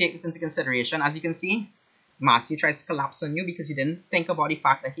should take this into consideration. As you can see, Marcy tries to collapse on you because you didn't think about the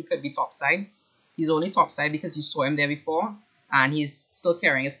fact that he could be top side. He's only top side because you saw him there before, and he's still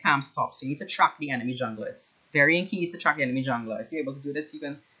carrying his camps top. So you need to track the enemy jungler. It's very key to track the enemy jungler. If you're able to do this, you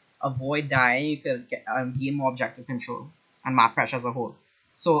can avoid dying. You could gain more objective control and map pressure as a whole.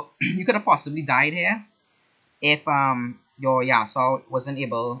 So you could have possibly died here if your Yasuo wasn't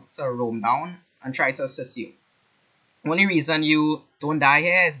able to roam down and try to assist you. The only reason you don't die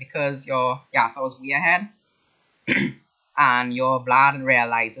here is because your Yasuo is way ahead and your Vlad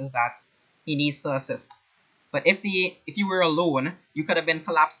realizes that he needs to assist. But if you were alone, you could have been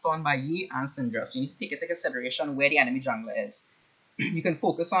collapsed on by Yi and Syndra. So you need to take into consideration where the enemy jungler is. You can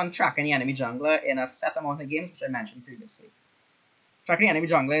focus on tracking the enemy jungler in a set amount of games, which I mentioned previously. Tracking the enemy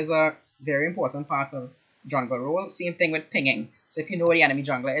jungler is a very important part of jungle role. Same thing with pinging. So if you know where the enemy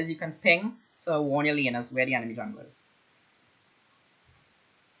jungler is, you can ping to warn your laners where the enemy jungler is.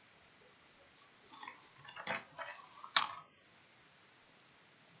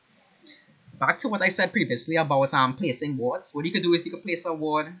 Back to what I said previously about placing wards. What you could do is you could place a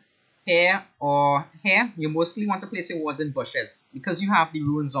ward here or here. You mostly want to place your wards in bushes because you have the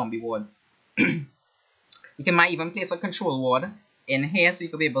ruined zombie ward. You might even place a control ward in here so you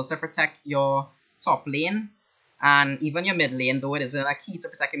could be able to protect your top lane and even your mid lane, though it isn't a key to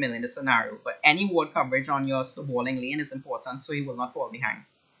protect your mid lane in this scenario. But any ward coverage on your snowballing lane is important so you will not fall behind.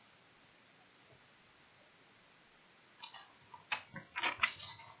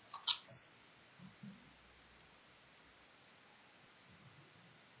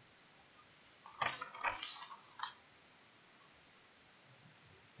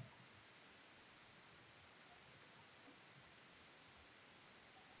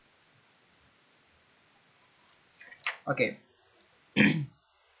 Okay,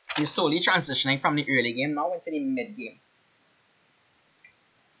 you're slowly transitioning from the early game now into the mid game.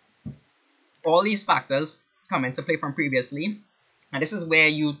 All these factors come into play from previously, and this is where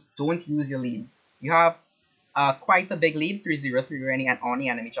you don't use your lead. You have quite a big lead, 3-0 on the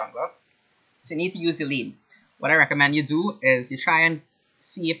enemy jungler, so you need to use your lead. What I recommend you do is you try and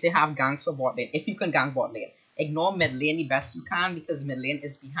see if they have ganks for bot lane, if you can gank bot lane. Ignore mid lane the best you can because mid lane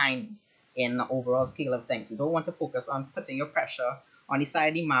is behind. in the overall scale of things. You don't want to focus on putting your pressure on the side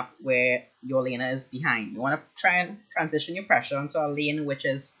of the map where your laner is behind. You want to try and transition your pressure into a lane which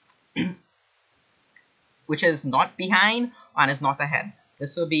is not behind and is not ahead.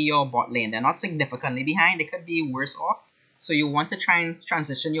 This will be your bot lane. They're not significantly behind. They could be worse off. So you want to try and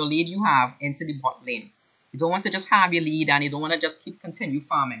transition your lead you have into the bot lane. You don't want to just have your lead and you don't want to just continue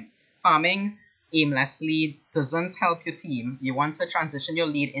farming. Farming aimlessly doesn't help your team. You want to transition your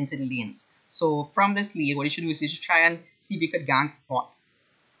lead into the lanes. So from this lead, what you should do is you should try and see if you could gank bot.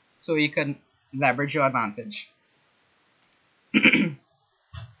 So you can leverage your advantage.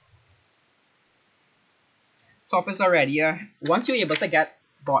 Top is already, once you're able to get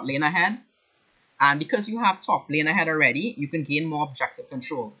bot lane ahead, and because you have top lane ahead already, you can gain more objective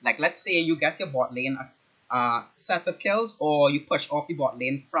control. Like let's say you get your bot lane set of kills, or you push off the bot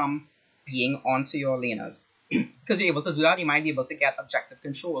lane from being onto your laners. Because you're able to do that, you might be able to get objective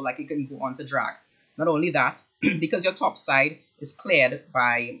control, like you can go on to drag. Not only that, because your top side is cleared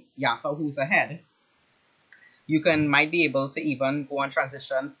by Yasuo who's ahead, you might be able to even go and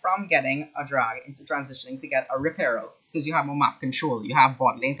transition from getting a drag into transitioning to get a repairal, because you have more map control. You have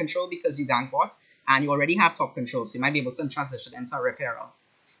bot lane control because you gank bot, and you already have top control, so you might be able to transition into a repairal.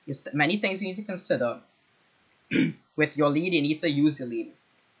 There's many things you need to consider. With your lead, you need to use your lead.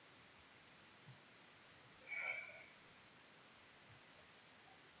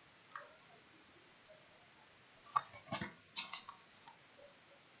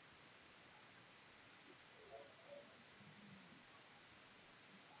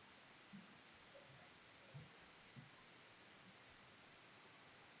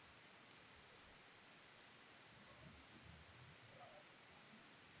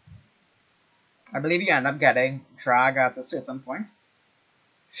 I believe you end up getting drag at a certain point.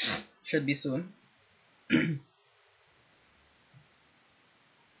 Should be soon.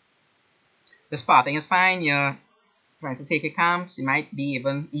 This pathing is fine. You're trying to take your camps. You might be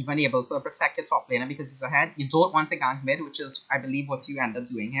even able to protect your top laner because he's ahead. You don't want to gank mid, which is, I believe, what you end up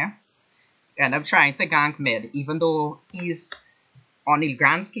doing here. You end up trying to gank mid, even though he's, on the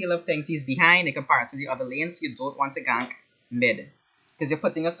grand scale of things, he's behind in comparison to the other lanes. You don't want to gank mid because you're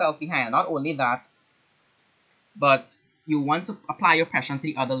putting yourself behind. Not only that, but you want to apply your pressure to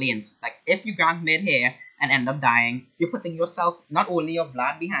the other lanes. Like if you gank mid here and end up dying, you're putting yourself, not only your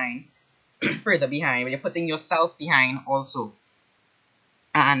Vlad behind, further behind, but you're putting yourself behind also.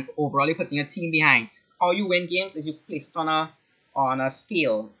 And overall, you're putting your team behind. How you win games is you place it on a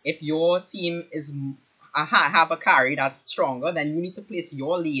scale. If your team is have a carry that's stronger, then you need to place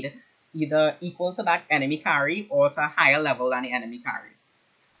your lead either equal to that enemy carry or to a higher level than the enemy carry.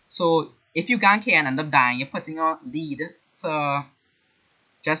 So if you gank here and end up dying, you're putting your lead to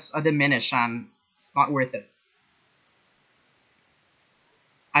just a diminish, and it's not worth it.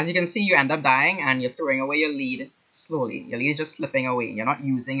 As you can see, you end up dying and you're throwing away your lead slowly. Your lead is just slipping away. You're not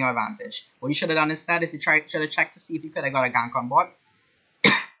using your advantage. What you should have done instead is you should have checked to see if you could have got a gank on bot.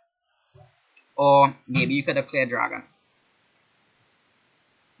 Or maybe you could have cleared dragon.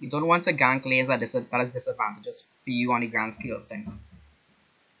 You don't want to gank lanes that is disadvantages for you on the grand scale of things.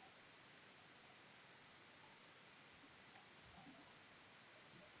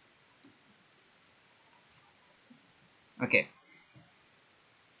 Okay.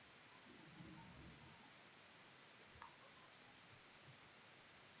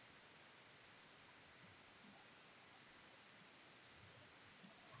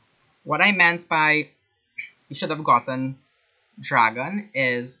 What I meant by you should have gotten dragon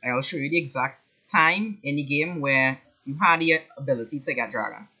is I'll show you the exact time in the game where you had the ability to get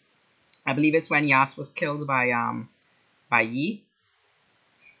dragon. I believe it's when Yas was killed by Yi.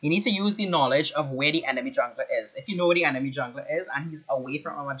 You need to use the knowledge of where the enemy jungler is. If you know where the enemy jungler is and he's away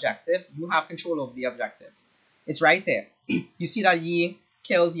from an objective, you have control over the objective. It's right here. You see that Yi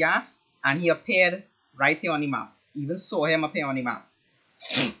kills Yas and he appeared right here on the map. You even saw him appear on the map.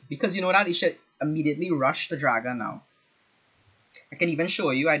 Because you know that, you should immediately rush the dragon now. I can even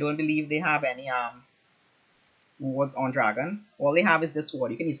show you. I don't believe they have any wards on dragon. All they have is this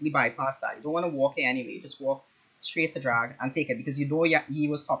ward. You can easily bypass that. You don't want to walk here anyway. Just walk straight to drag and take it, because you know Yi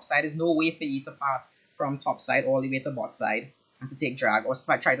was top side. There's no way for Yi to path from top side all the way to bot side and to take drag or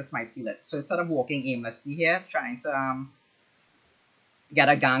try to smite steal it. So instead of walking aimlessly here, trying to get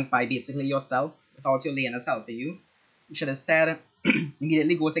a gank by basically yourself without your laners helping you, you should instead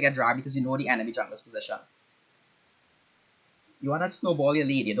immediately go to get drag because you know the enemy jungler's position. You want to snowball your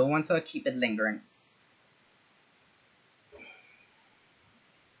lead. You don't want to keep it lingering.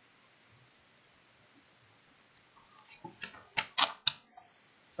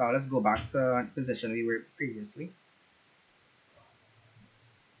 So let's go back to the position we were previously.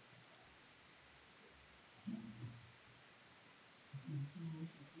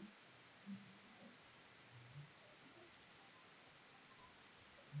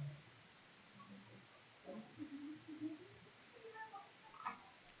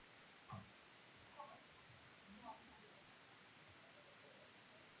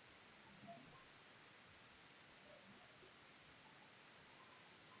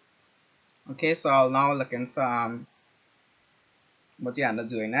 Okay, so I'll now look into what you end up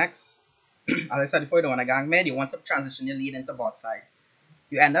doing next. As I said before, you don't want to gank mid, you want to transition your lead into bot side.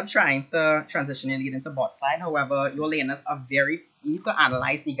 You end up trying to transition your lead into bot side, however, your laners are very, you need to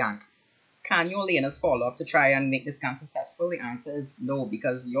analyze the gank. Can your laners follow up to try and make this gank successful? The answer is no,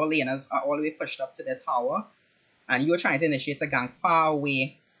 because your laners are all the way pushed up to their tower, and you're trying to initiate a gank far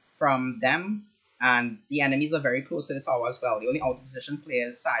away from them, and the enemies are very close to the tower as well. The only out of position player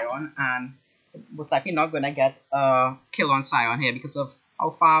is Sion, and most likely not going to get a kill on Sion here because of how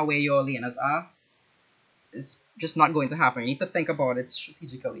far away your laners are. It's just not going to happen. You need to think about it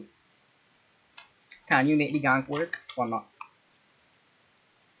strategically. Can you make the gank work or not?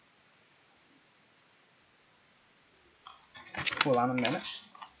 Hold on a minute.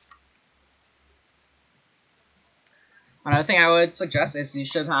 Another thing I would suggest is you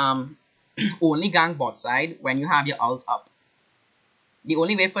should only gank bot side when you have your ult up. The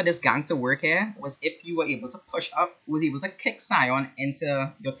only way for this gank to work here was if you were able to push up, was able to kick Sion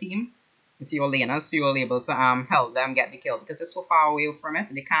into your team, into your laners, so you were able to help them get the kill. Because they're so far away from it,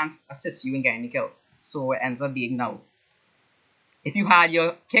 they can't assist you in getting the kill. So it ends up being null. If you had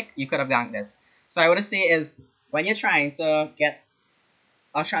your kick, you could have ganked this. So I would say is, when you're trying to get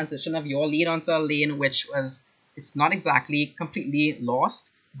a transition of your lead onto a lane which was, it's not exactly completely lost,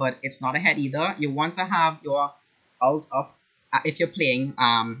 but it's not ahead either, you want to have your ult up if you're playing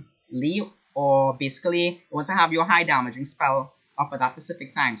Lee, or basically you want to have your high damaging spell up at that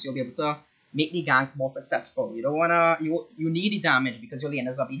specific time, so you'll be able to make the gank more successful. You don't wanna, you need the damage because your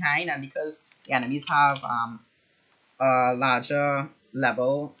laners are behind, and because the enemies have a larger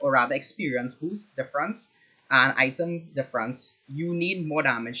level, or rather experience boost difference and item difference, you need more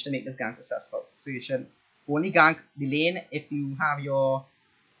damage to make this gank successful. So you should only gank the lane if you have your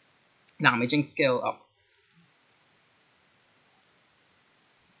damaging skill up.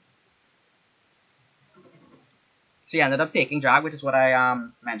 So you ended up taking drag, which is what I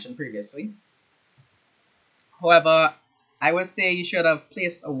mentioned previously. However, I would say you should have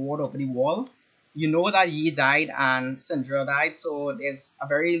placed a ward over the wall. You know that Yi died and Syndra died, so there's a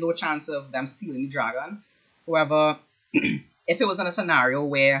very low chance of them stealing the dragon. However, if it was in a scenario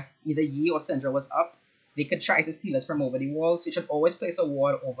where either Yi or Syndra was up, they could try to steal it from over the wall, so you should always place a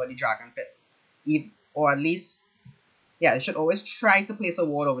ward over the dragon pit. Or at least, yeah, you should always try to place a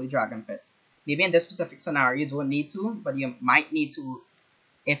ward over the dragon pit. Maybe in this specific scenario you don't need to, but you might need to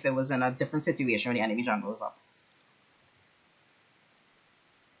if it was in a different situation when the enemy jungle is up.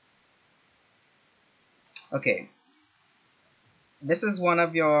 Okay. This is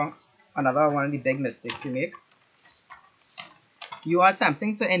another one of the big mistakes you make. You are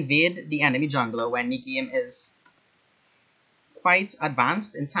attempting to invade the enemy jungler when the game is quite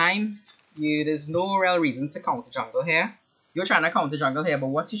advanced in time. There's no real reason to counter jungle here. You're trying to counter jungle here, but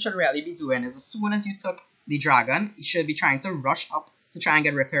what you should really be doing is, as soon as you took the dragon, you should be trying to rush up to try and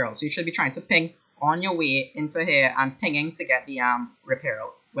get repair. So you should be trying to ping on your way into here and pinging to get the repair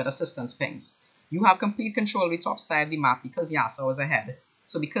with assistance pings. You have complete control of the top side of the map because Yasuo is ahead.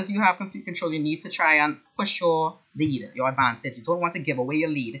 So because you have complete control, you need to try and push your lead, your advantage. You don't want to give away your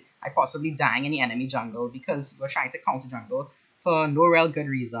lead by possibly dying in the enemy jungle because you're trying to counter jungle for no real good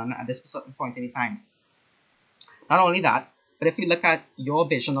reason at this certain point in time. Not only that, but if you look at your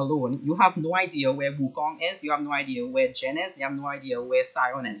vision alone, you have no idea where Wukong is, you have no idea where Jin is, you have no idea where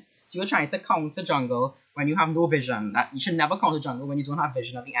Sion is. So you're trying to counter jungle when you have no vision. You should never counter jungle when you don't have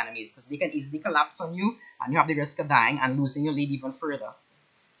vision of the enemies, because they can easily collapse on you and you have the risk of dying and losing your lead even further.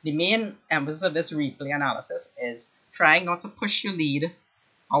 The main emphasis of this replay analysis is trying not to push your lead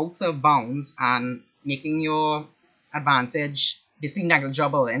out of bounds and making your advantage basically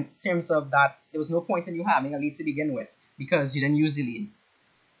negligible in terms of that there was no point in you having a lead to begin with because you didn't use the lead.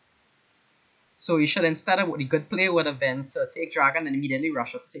 So you should, instead of, what the good play would have been to take dragon and immediately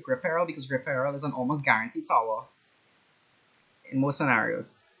rush up to take repair, because repair is an almost guaranteed tower in most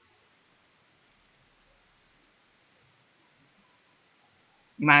scenarios.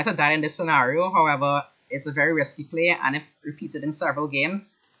 You might have to die in this scenario, however, it's a very risky play, and if repeated in several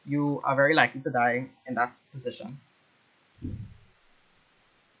games, you are very likely to die in that position.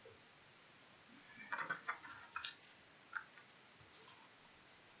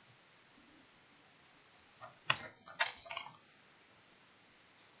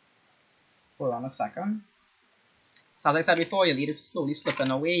 Hold on a second. So as I said before, your lead is slowly slipping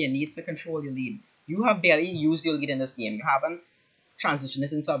away. You need to control your lead. You have barely used your lead in this game. You haven't transitioned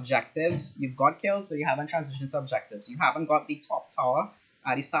it into objectives. You've got kills, but you haven't transitioned into objectives. You haven't got the top tower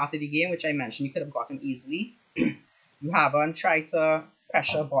at the start of the game, which I mentioned you could have gotten easily. You haven't tried to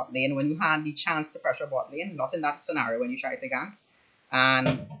pressure bot lane when you had the chance to pressure bot lane, not in that scenario when you try to gank.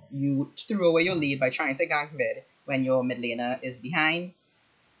 And you threw away your lead by trying to gank mid when your mid laner is behind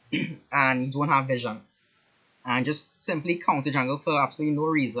and you don't have vision. And just simply counter jungle for absolutely no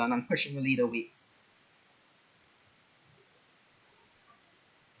reason and pushing the lead away.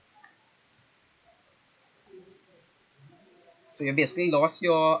 So you basically lost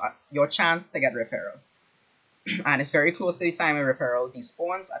your chance to get referral. And it's very close to the time a referral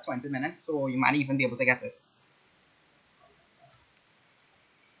despawns at 20 minutes, so you might even be able to get it.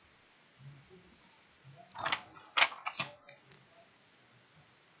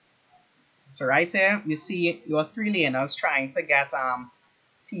 So right here, you see your 3 laners trying to get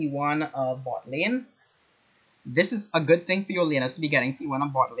T1 bot lane. This is a good thing for your laners to be getting T1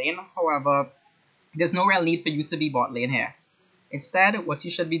 on bot lane. However, there's no real need for you to be bot lane here. Instead, what you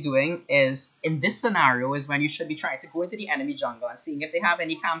should be doing is, in this scenario, is when you should be trying to go into the enemy jungle and seeing if they have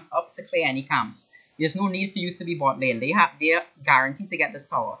any camps up to clear any camps. There's no need for you to be bot lane. They're guaranteed to get this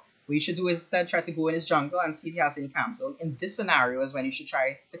tower. What you should do is instead try to go in his jungle and see if he has any camps. So in this scenario is when you should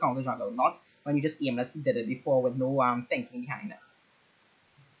try to counter jungle, not when you just aimlessly did it before with no thinking behind it.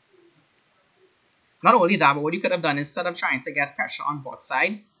 Not only that, but what you could have done, instead of trying to get pressure on bot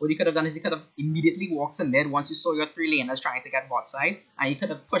side, what you could have done is you could have immediately walked to mid once you saw your 3 laners trying to get bot side, and you could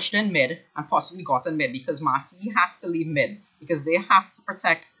have pushed in mid and possibly gotten mid, because Marcy has to leave mid because they have to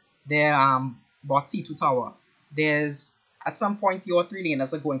protect their bot T2 tower. At some point your 3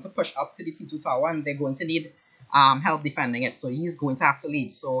 laners are going to push up to the T2 tower and they're going to need help defending it, so he's going to have to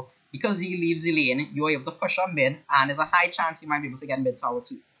leave. So because he leaves the lane, you're able to push up mid, and there's a high chance you might be able to get mid tower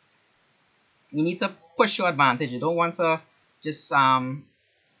too. You need to push your advantage. You don't want to just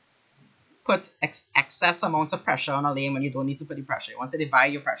put excess amounts of pressure on a lane when you don't need to put the pressure. You want to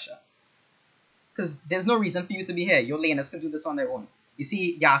divide your pressure. Because there's no reason for you to be here. Your laners can do this on their own. You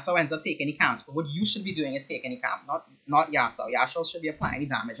see, Yasuo ends up taking the camps, but what you should be doing is taking the camp, not Yasuo. Yasuo should be applying the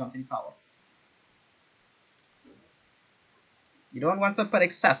damage onto the tower. You don't want to put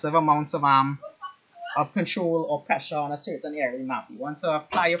excessive amounts of control or pressure on a certain area of the map. You want to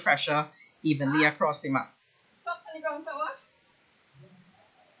apply your pressure evenly across the map. Stop on the ground, tower.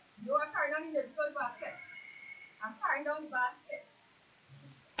 You are carrying on the little basket. I'm carrying down the basket.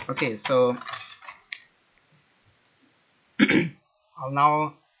 Okay, so I'll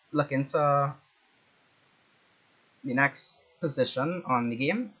now look into the next position on the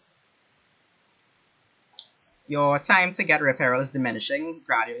game. Your time to get referral is diminishing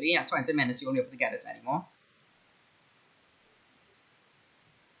gradually. At 20 minutes, you won't be able to get it anymore.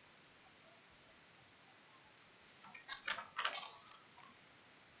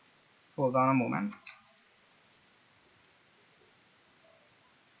 Hold on a moment.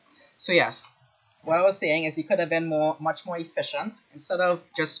 So yes, what I was saying is you could have been much more efficient. Instead of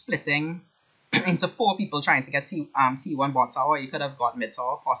just splitting into 4 people trying to get T1 bot tower, you could have got mid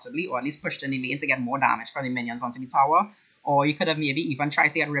tower possibly, or at least pushed in the lane to get more damage from the minions onto the tower. Or you could have maybe even tried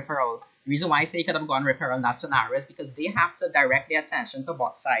to get referral. The reason why I say you could have gone referral in that scenario is because they have to direct their attention to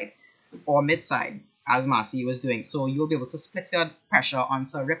bot side or mid side, as Marcy was doing. So you'll be able to split your pressure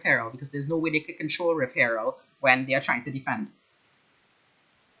onto referral, because there's no way they can control referral when they are trying to defend.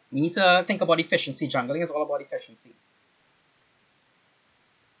 You need to think about efficiency. Jungling is all about efficiency.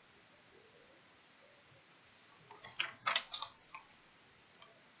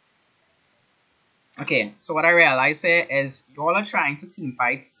 Okay, so what I realize here is you all are trying to team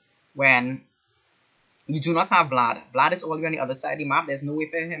fight when you do not have Vlad. Vlad is all the way on the other side of the map. There's no way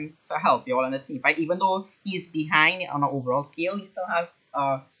for him to help you all in this team fight. Even though he's behind on an overall scale, he still has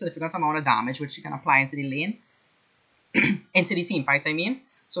a significant amount of damage which you can apply into the lane. Into the team fight, I mean.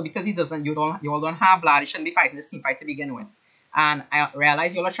 So because he doesn't, you all don't have Vlad, you shouldn't be fighting this team fight to begin with. And I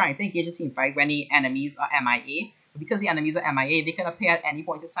realize you all are trying to engage the team fight when the enemies are MIA. But because the enemies are MIA, they can appear at any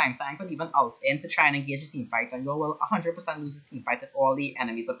point in time. So I could even ult in to try and engage the team fight, and you all will 100% lose this team fight if all the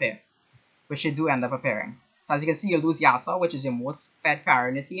enemies appear, which they do end up appearing. So as you can see, you lose Yasuo, which is your most fed carry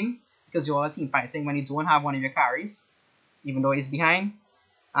in the team, because you all are team fighting when you don't have one of your carries, even though he's behind.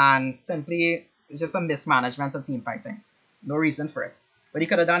 And simply, it's just a mismanagement of team fighting. No reason for it. What you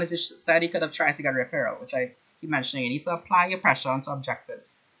could have done is instead you could have tried to get referral, which I keep mentioning. You need to apply your pressure onto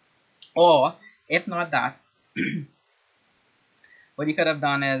objectives. Or, if not that, what you could have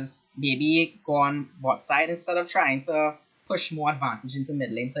done is maybe gone bot side instead of trying to push more advantage into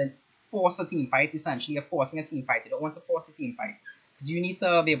mid lane to force a team fight. Essentially, you're forcing a team fight. You don't want to force a team fight because you need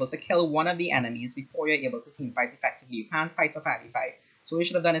to be able to kill one of the enemies before you're able to team fight effectively. You can't fight a 5v5. So what you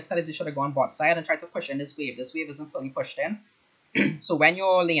should have done instead is you should have gone bot side and tried to push in this wave. This wave isn't fully pushed in. So when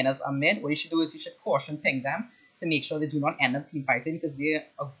your laners are mid, what you should do is you should caution ping them to make sure they do not end up team fighting because they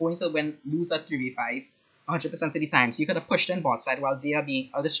are going to lose a 3v5 100% of the time. So you could have pushed in bot side while they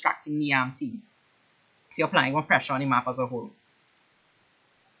are distracting the team. So you're applying more pressure on the map as a whole.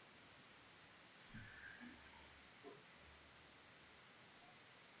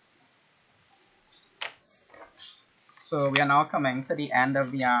 So we are now coming to the end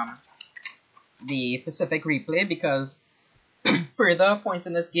of the Pacific replay because further points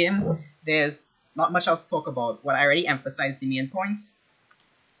in this game, there's not much else to talk about. What I already emphasized the main points.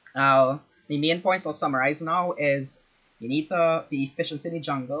 The main points I'll summarize now is you need to be efficient in the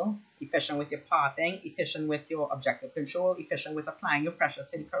jungle, efficient with your pathing, efficient with your objective control, efficient with applying your pressure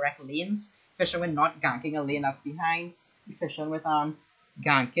to the correct lanes, efficient with not ganking a lane that's behind, efficient with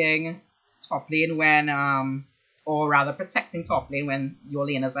ganking top lane when or rather protecting top lane when your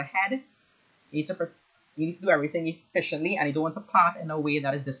lane is ahead. You need to do everything efficiently, and you don't want to path in a way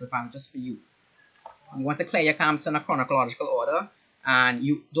that is disadvantageous for you. You want to clear your camps in a chronological order, and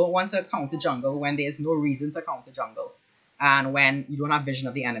you don't want to counter jungle when there is no reason to counter jungle, and when you don't have vision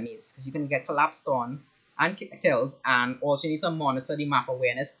of the enemies, because you can get collapsed on and kills, and also you need to monitor the map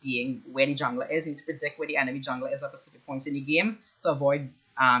awareness, being where the jungler is. You need to predict where the enemy jungler is at specific points in the game to avoid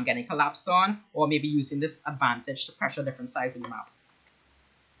getting collapsed on, or maybe using this advantage to pressure different sides of the map.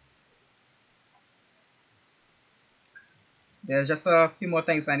 There's just a few more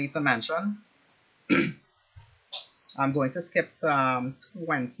things I need to mention. I'm going to skip to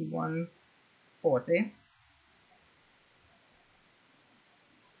 2140.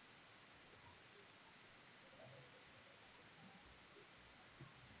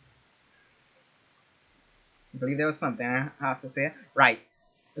 I believe there was something I have to say. Right.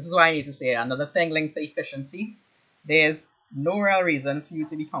 This is what I need to say. Another thing linked to efficiency. There's no real reason for you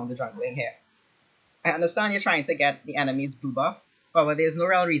to be counter jungling here. I understand you're trying to get the enemy's blue buff, however, there's no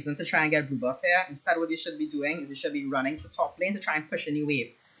real reason to try and get blue buff here. Instead, what you should be doing is you should be running to top lane to try and push in your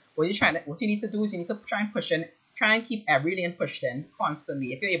wave. What you need to do is you need to try and keep every lane pushed in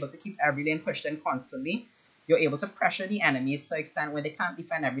constantly. If you're able to keep every lane pushed in constantly, you're able to pressure the enemies to the extent where they can't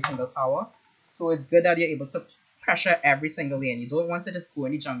defend every single tower. So it's good that you're able to pressure every single lane. You don't want to just go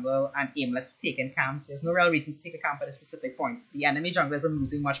in the jungle and aimless taking camps. There's no real reason to take a camp at a specific point. The enemy jungler isn't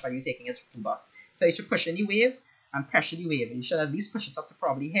losing much by you taking his blue buff. So you should push in the wave and pressure the wave. You should at least push it up to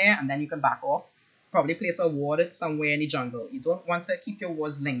probably here, and then you can back off. Probably place a ward somewhere in the jungle. You don't want to keep your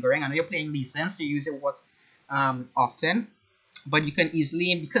wards lingering. I know you're playing Lee Sin, so you use your wards often. But you can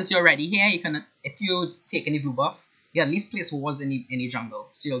easily, because you're already here, you can, if you take any blue buff, you at least place wards in the jungle,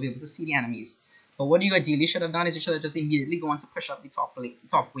 so you'll be able to see the enemies. But what you ideally should have done is you should have just immediately gone to push up the top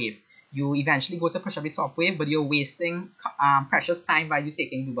wave. You eventually go to push up the top wave, but you're wasting precious time by you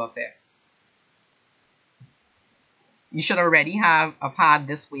taking blue buff here. You should already have had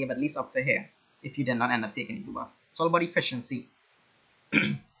this wave at least up to here if you did not end up taking the blue buff. It's all about efficiency.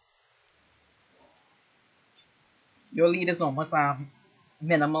 Your lead is almost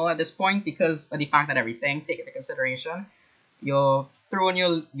minimal at this point because of the fact that everything, take into consideration, you're throwing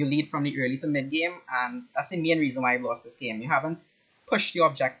your lead from the early to mid game, and that's the main reason why I've lost this game. You haven't pushed your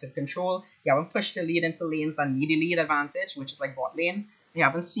objective control, you haven't pushed your lead into lanes that need a lead advantage, which is like bot lane. You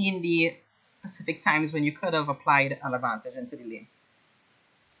haven't seen the specific times when you could have applied an advantage into the lane.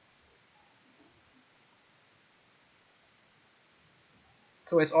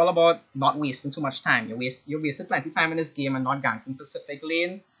 So it's all about not wasting too much time. You wasted plenty of time in this game and not ganking specific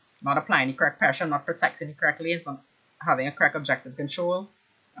lanes, not applying the correct pressure, not protecting the correct lanes, not having a correct objective control,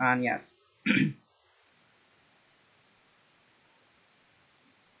 and yes.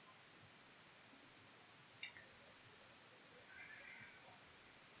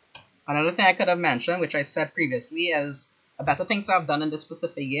 Another thing I could have mentioned, which I said previously, is a better thing to have done in this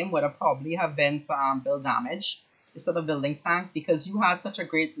specific game would have probably have been to build damage instead of building tank, because you had such a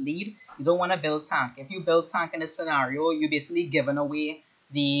great lead. You don't want to build tank. If you build tank in this scenario, you're basically giving away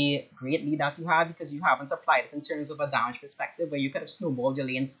the great lead that you have because you haven't applied it in terms of a damage perspective where you could have snowballed your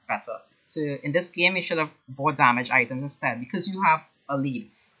lanes better. So in this game, you should have bought damage items instead because you have a lead.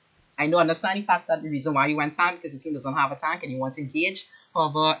 I know, understand the fact that the reason why you went tank because your team doesn't have a tank and you want to engage.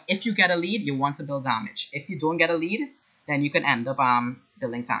 However, if you get a lead, you want to build damage. If you don't get a lead, then you can end up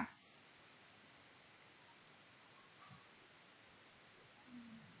building tank.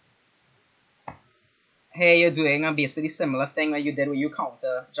 Here you're doing a basically similar thing that you did when you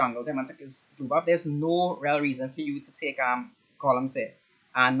counter jungle them and took his blue buff. There's no real reason for you to take columns here.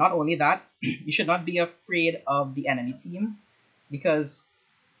 And not only that, you should not be afraid of the enemy team, because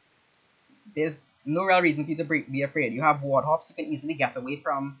there's no real reason for you to be afraid. You have ward hops, you can easily get away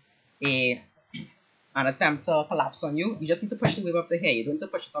from a an attempt to collapse on you. You just need to push the wave up to here. You don't need to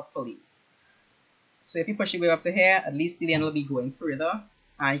push it up fully. So if you push the wave up to here, at least the lane will be going further,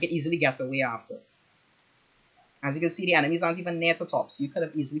 and you can easily get away after. As you can see, the enemies aren't even near to top, so you could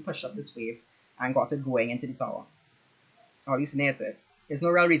have easily pushed up this wave and got it going into the tower. Or at least near to it. There's no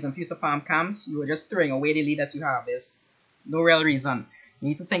real reason for you to farm camps. You are just throwing away the lead that you have. There's no real reason. You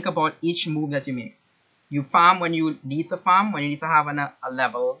need to think about each move that you make. You farm when you need to farm, when you need to have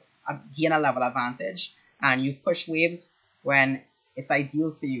gain a level advantage, and you push waves when it's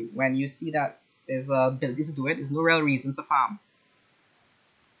ideal for you. When you see that there's a ability to do it, there's no real reason to farm.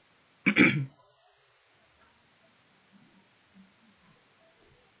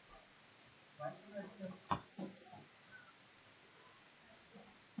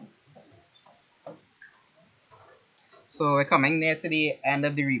 So we're coming near to the end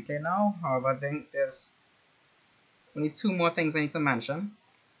of the replay now. However, I think there's only two more things I need to mention.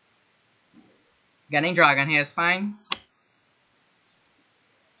 Getting dragon here is fine.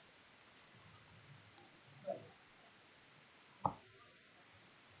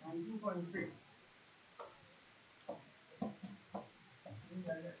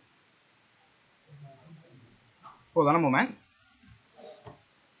 Hold on a moment.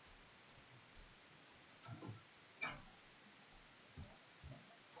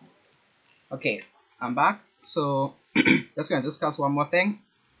 Okay, I'm back. So just going to discuss one more thing.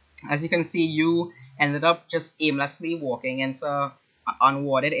 As you can see, you ended up just aimlessly walking into an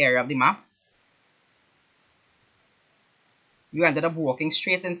unwarded area of the map. You ended up walking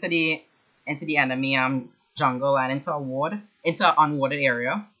straight into the enemy jungle and into an unwarded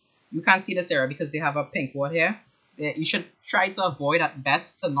area. You can't see this area because they have a pink ward here. You should try to avoid at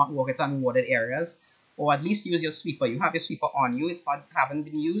best to not walk into unwarded areas, or at least use your sweeper. You have your sweeper on you. It's not haven't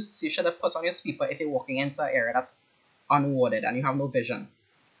been used, so you should have put on your sweeper if you're walking into an area that's unwarded and you have no vision.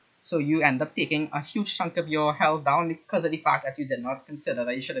 So you end up taking a huge chunk of your health down because of the fact that you did not consider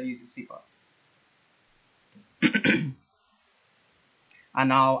that you should have used the sweeper. And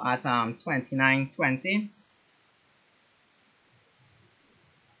now at 2920.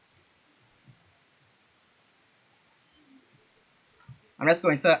 I'm just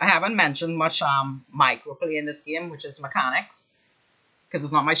going to, I haven't mentioned much microplay in this game, which is mechanics, because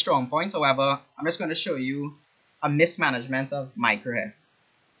it's not my strong point. However, I'm just going to show you a mismanagement of micro here.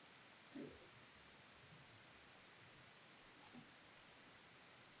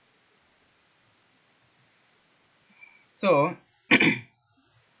 So,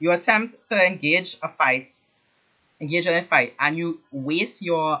 you attempt to engage in a fight, and you waste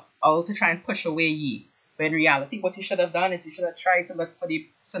your ult to try and push away Yi. But in reality, what you should have done is you should have tried to look for the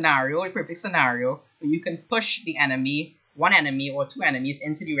perfect scenario, where you can push the enemy, one enemy or two enemies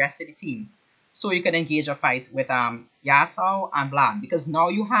into the rest of the team. So you can engage a fight with Yasuo and Vlad, because now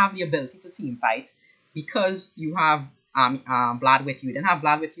you have the ability to team fight, because you have Vlad with you. You didn't have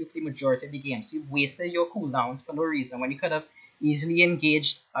Vlad with you for the majority of the game, so you've wasted your cooldowns for no reason, when you could have easily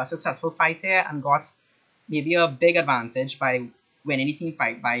engaged a successful fight here and got maybe a big advantage by winning the team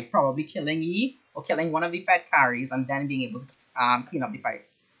fight by probably killing Yi or killing one of the Fed carries and then being able to clean up the fight.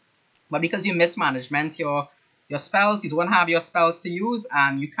 But because you mismanagement your spells, you don't have your spells to use,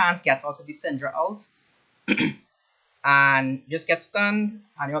 and you can't get out of the Syndra ult, and just get stunned,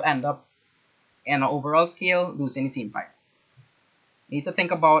 and you'll end up in an overall scale losing the team fight. You need to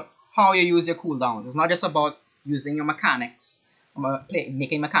think about how you use your cooldowns. It's not just about using your mechanics,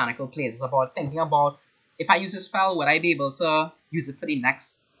 making mechanical plays. It's about thinking about, if I use a spell, would I be able to use it for the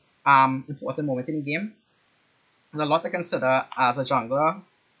next important moment in the game? There's a lot to consider as a jungler,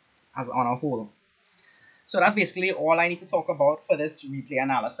 as on a whole. So that's basically all I need to talk about for this replay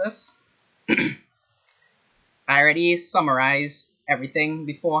analysis. I already summarized everything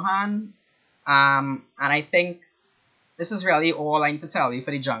beforehand, and I think this is really all I need to tell you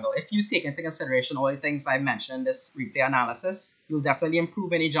for the jungle. If you take into consideration all the things I mentioned in this replay analysis, you'll definitely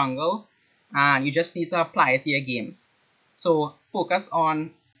improve any jungle, and you just need to apply it to your games. So focus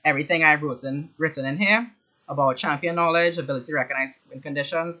on everything I've written in here about champion knowledge, ability to recognize win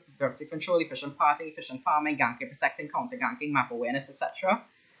conditions, vertical control, efficient pathing, efficient farming, ganking, protecting, counter ganking, map awareness, etc.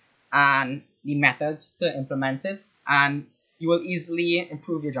 And the methods to implement it, and you will easily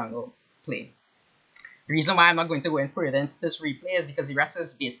improve your jungle play. The reason why I'm not going to go in further into this replay is because the rest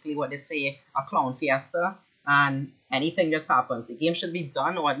is basically what they say, a clown fiesta, and anything just happens. The game should be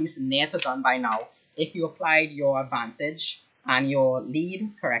done, or at least near to done by now, if you applied your advantage and your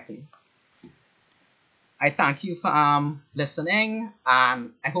lead correctly. I thank you for listening,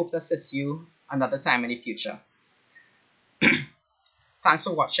 and I hope to assist you another time in the future. Thanks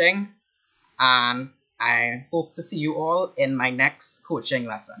for watching, and I hope to see you all in my next coaching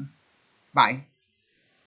lesson. Bye.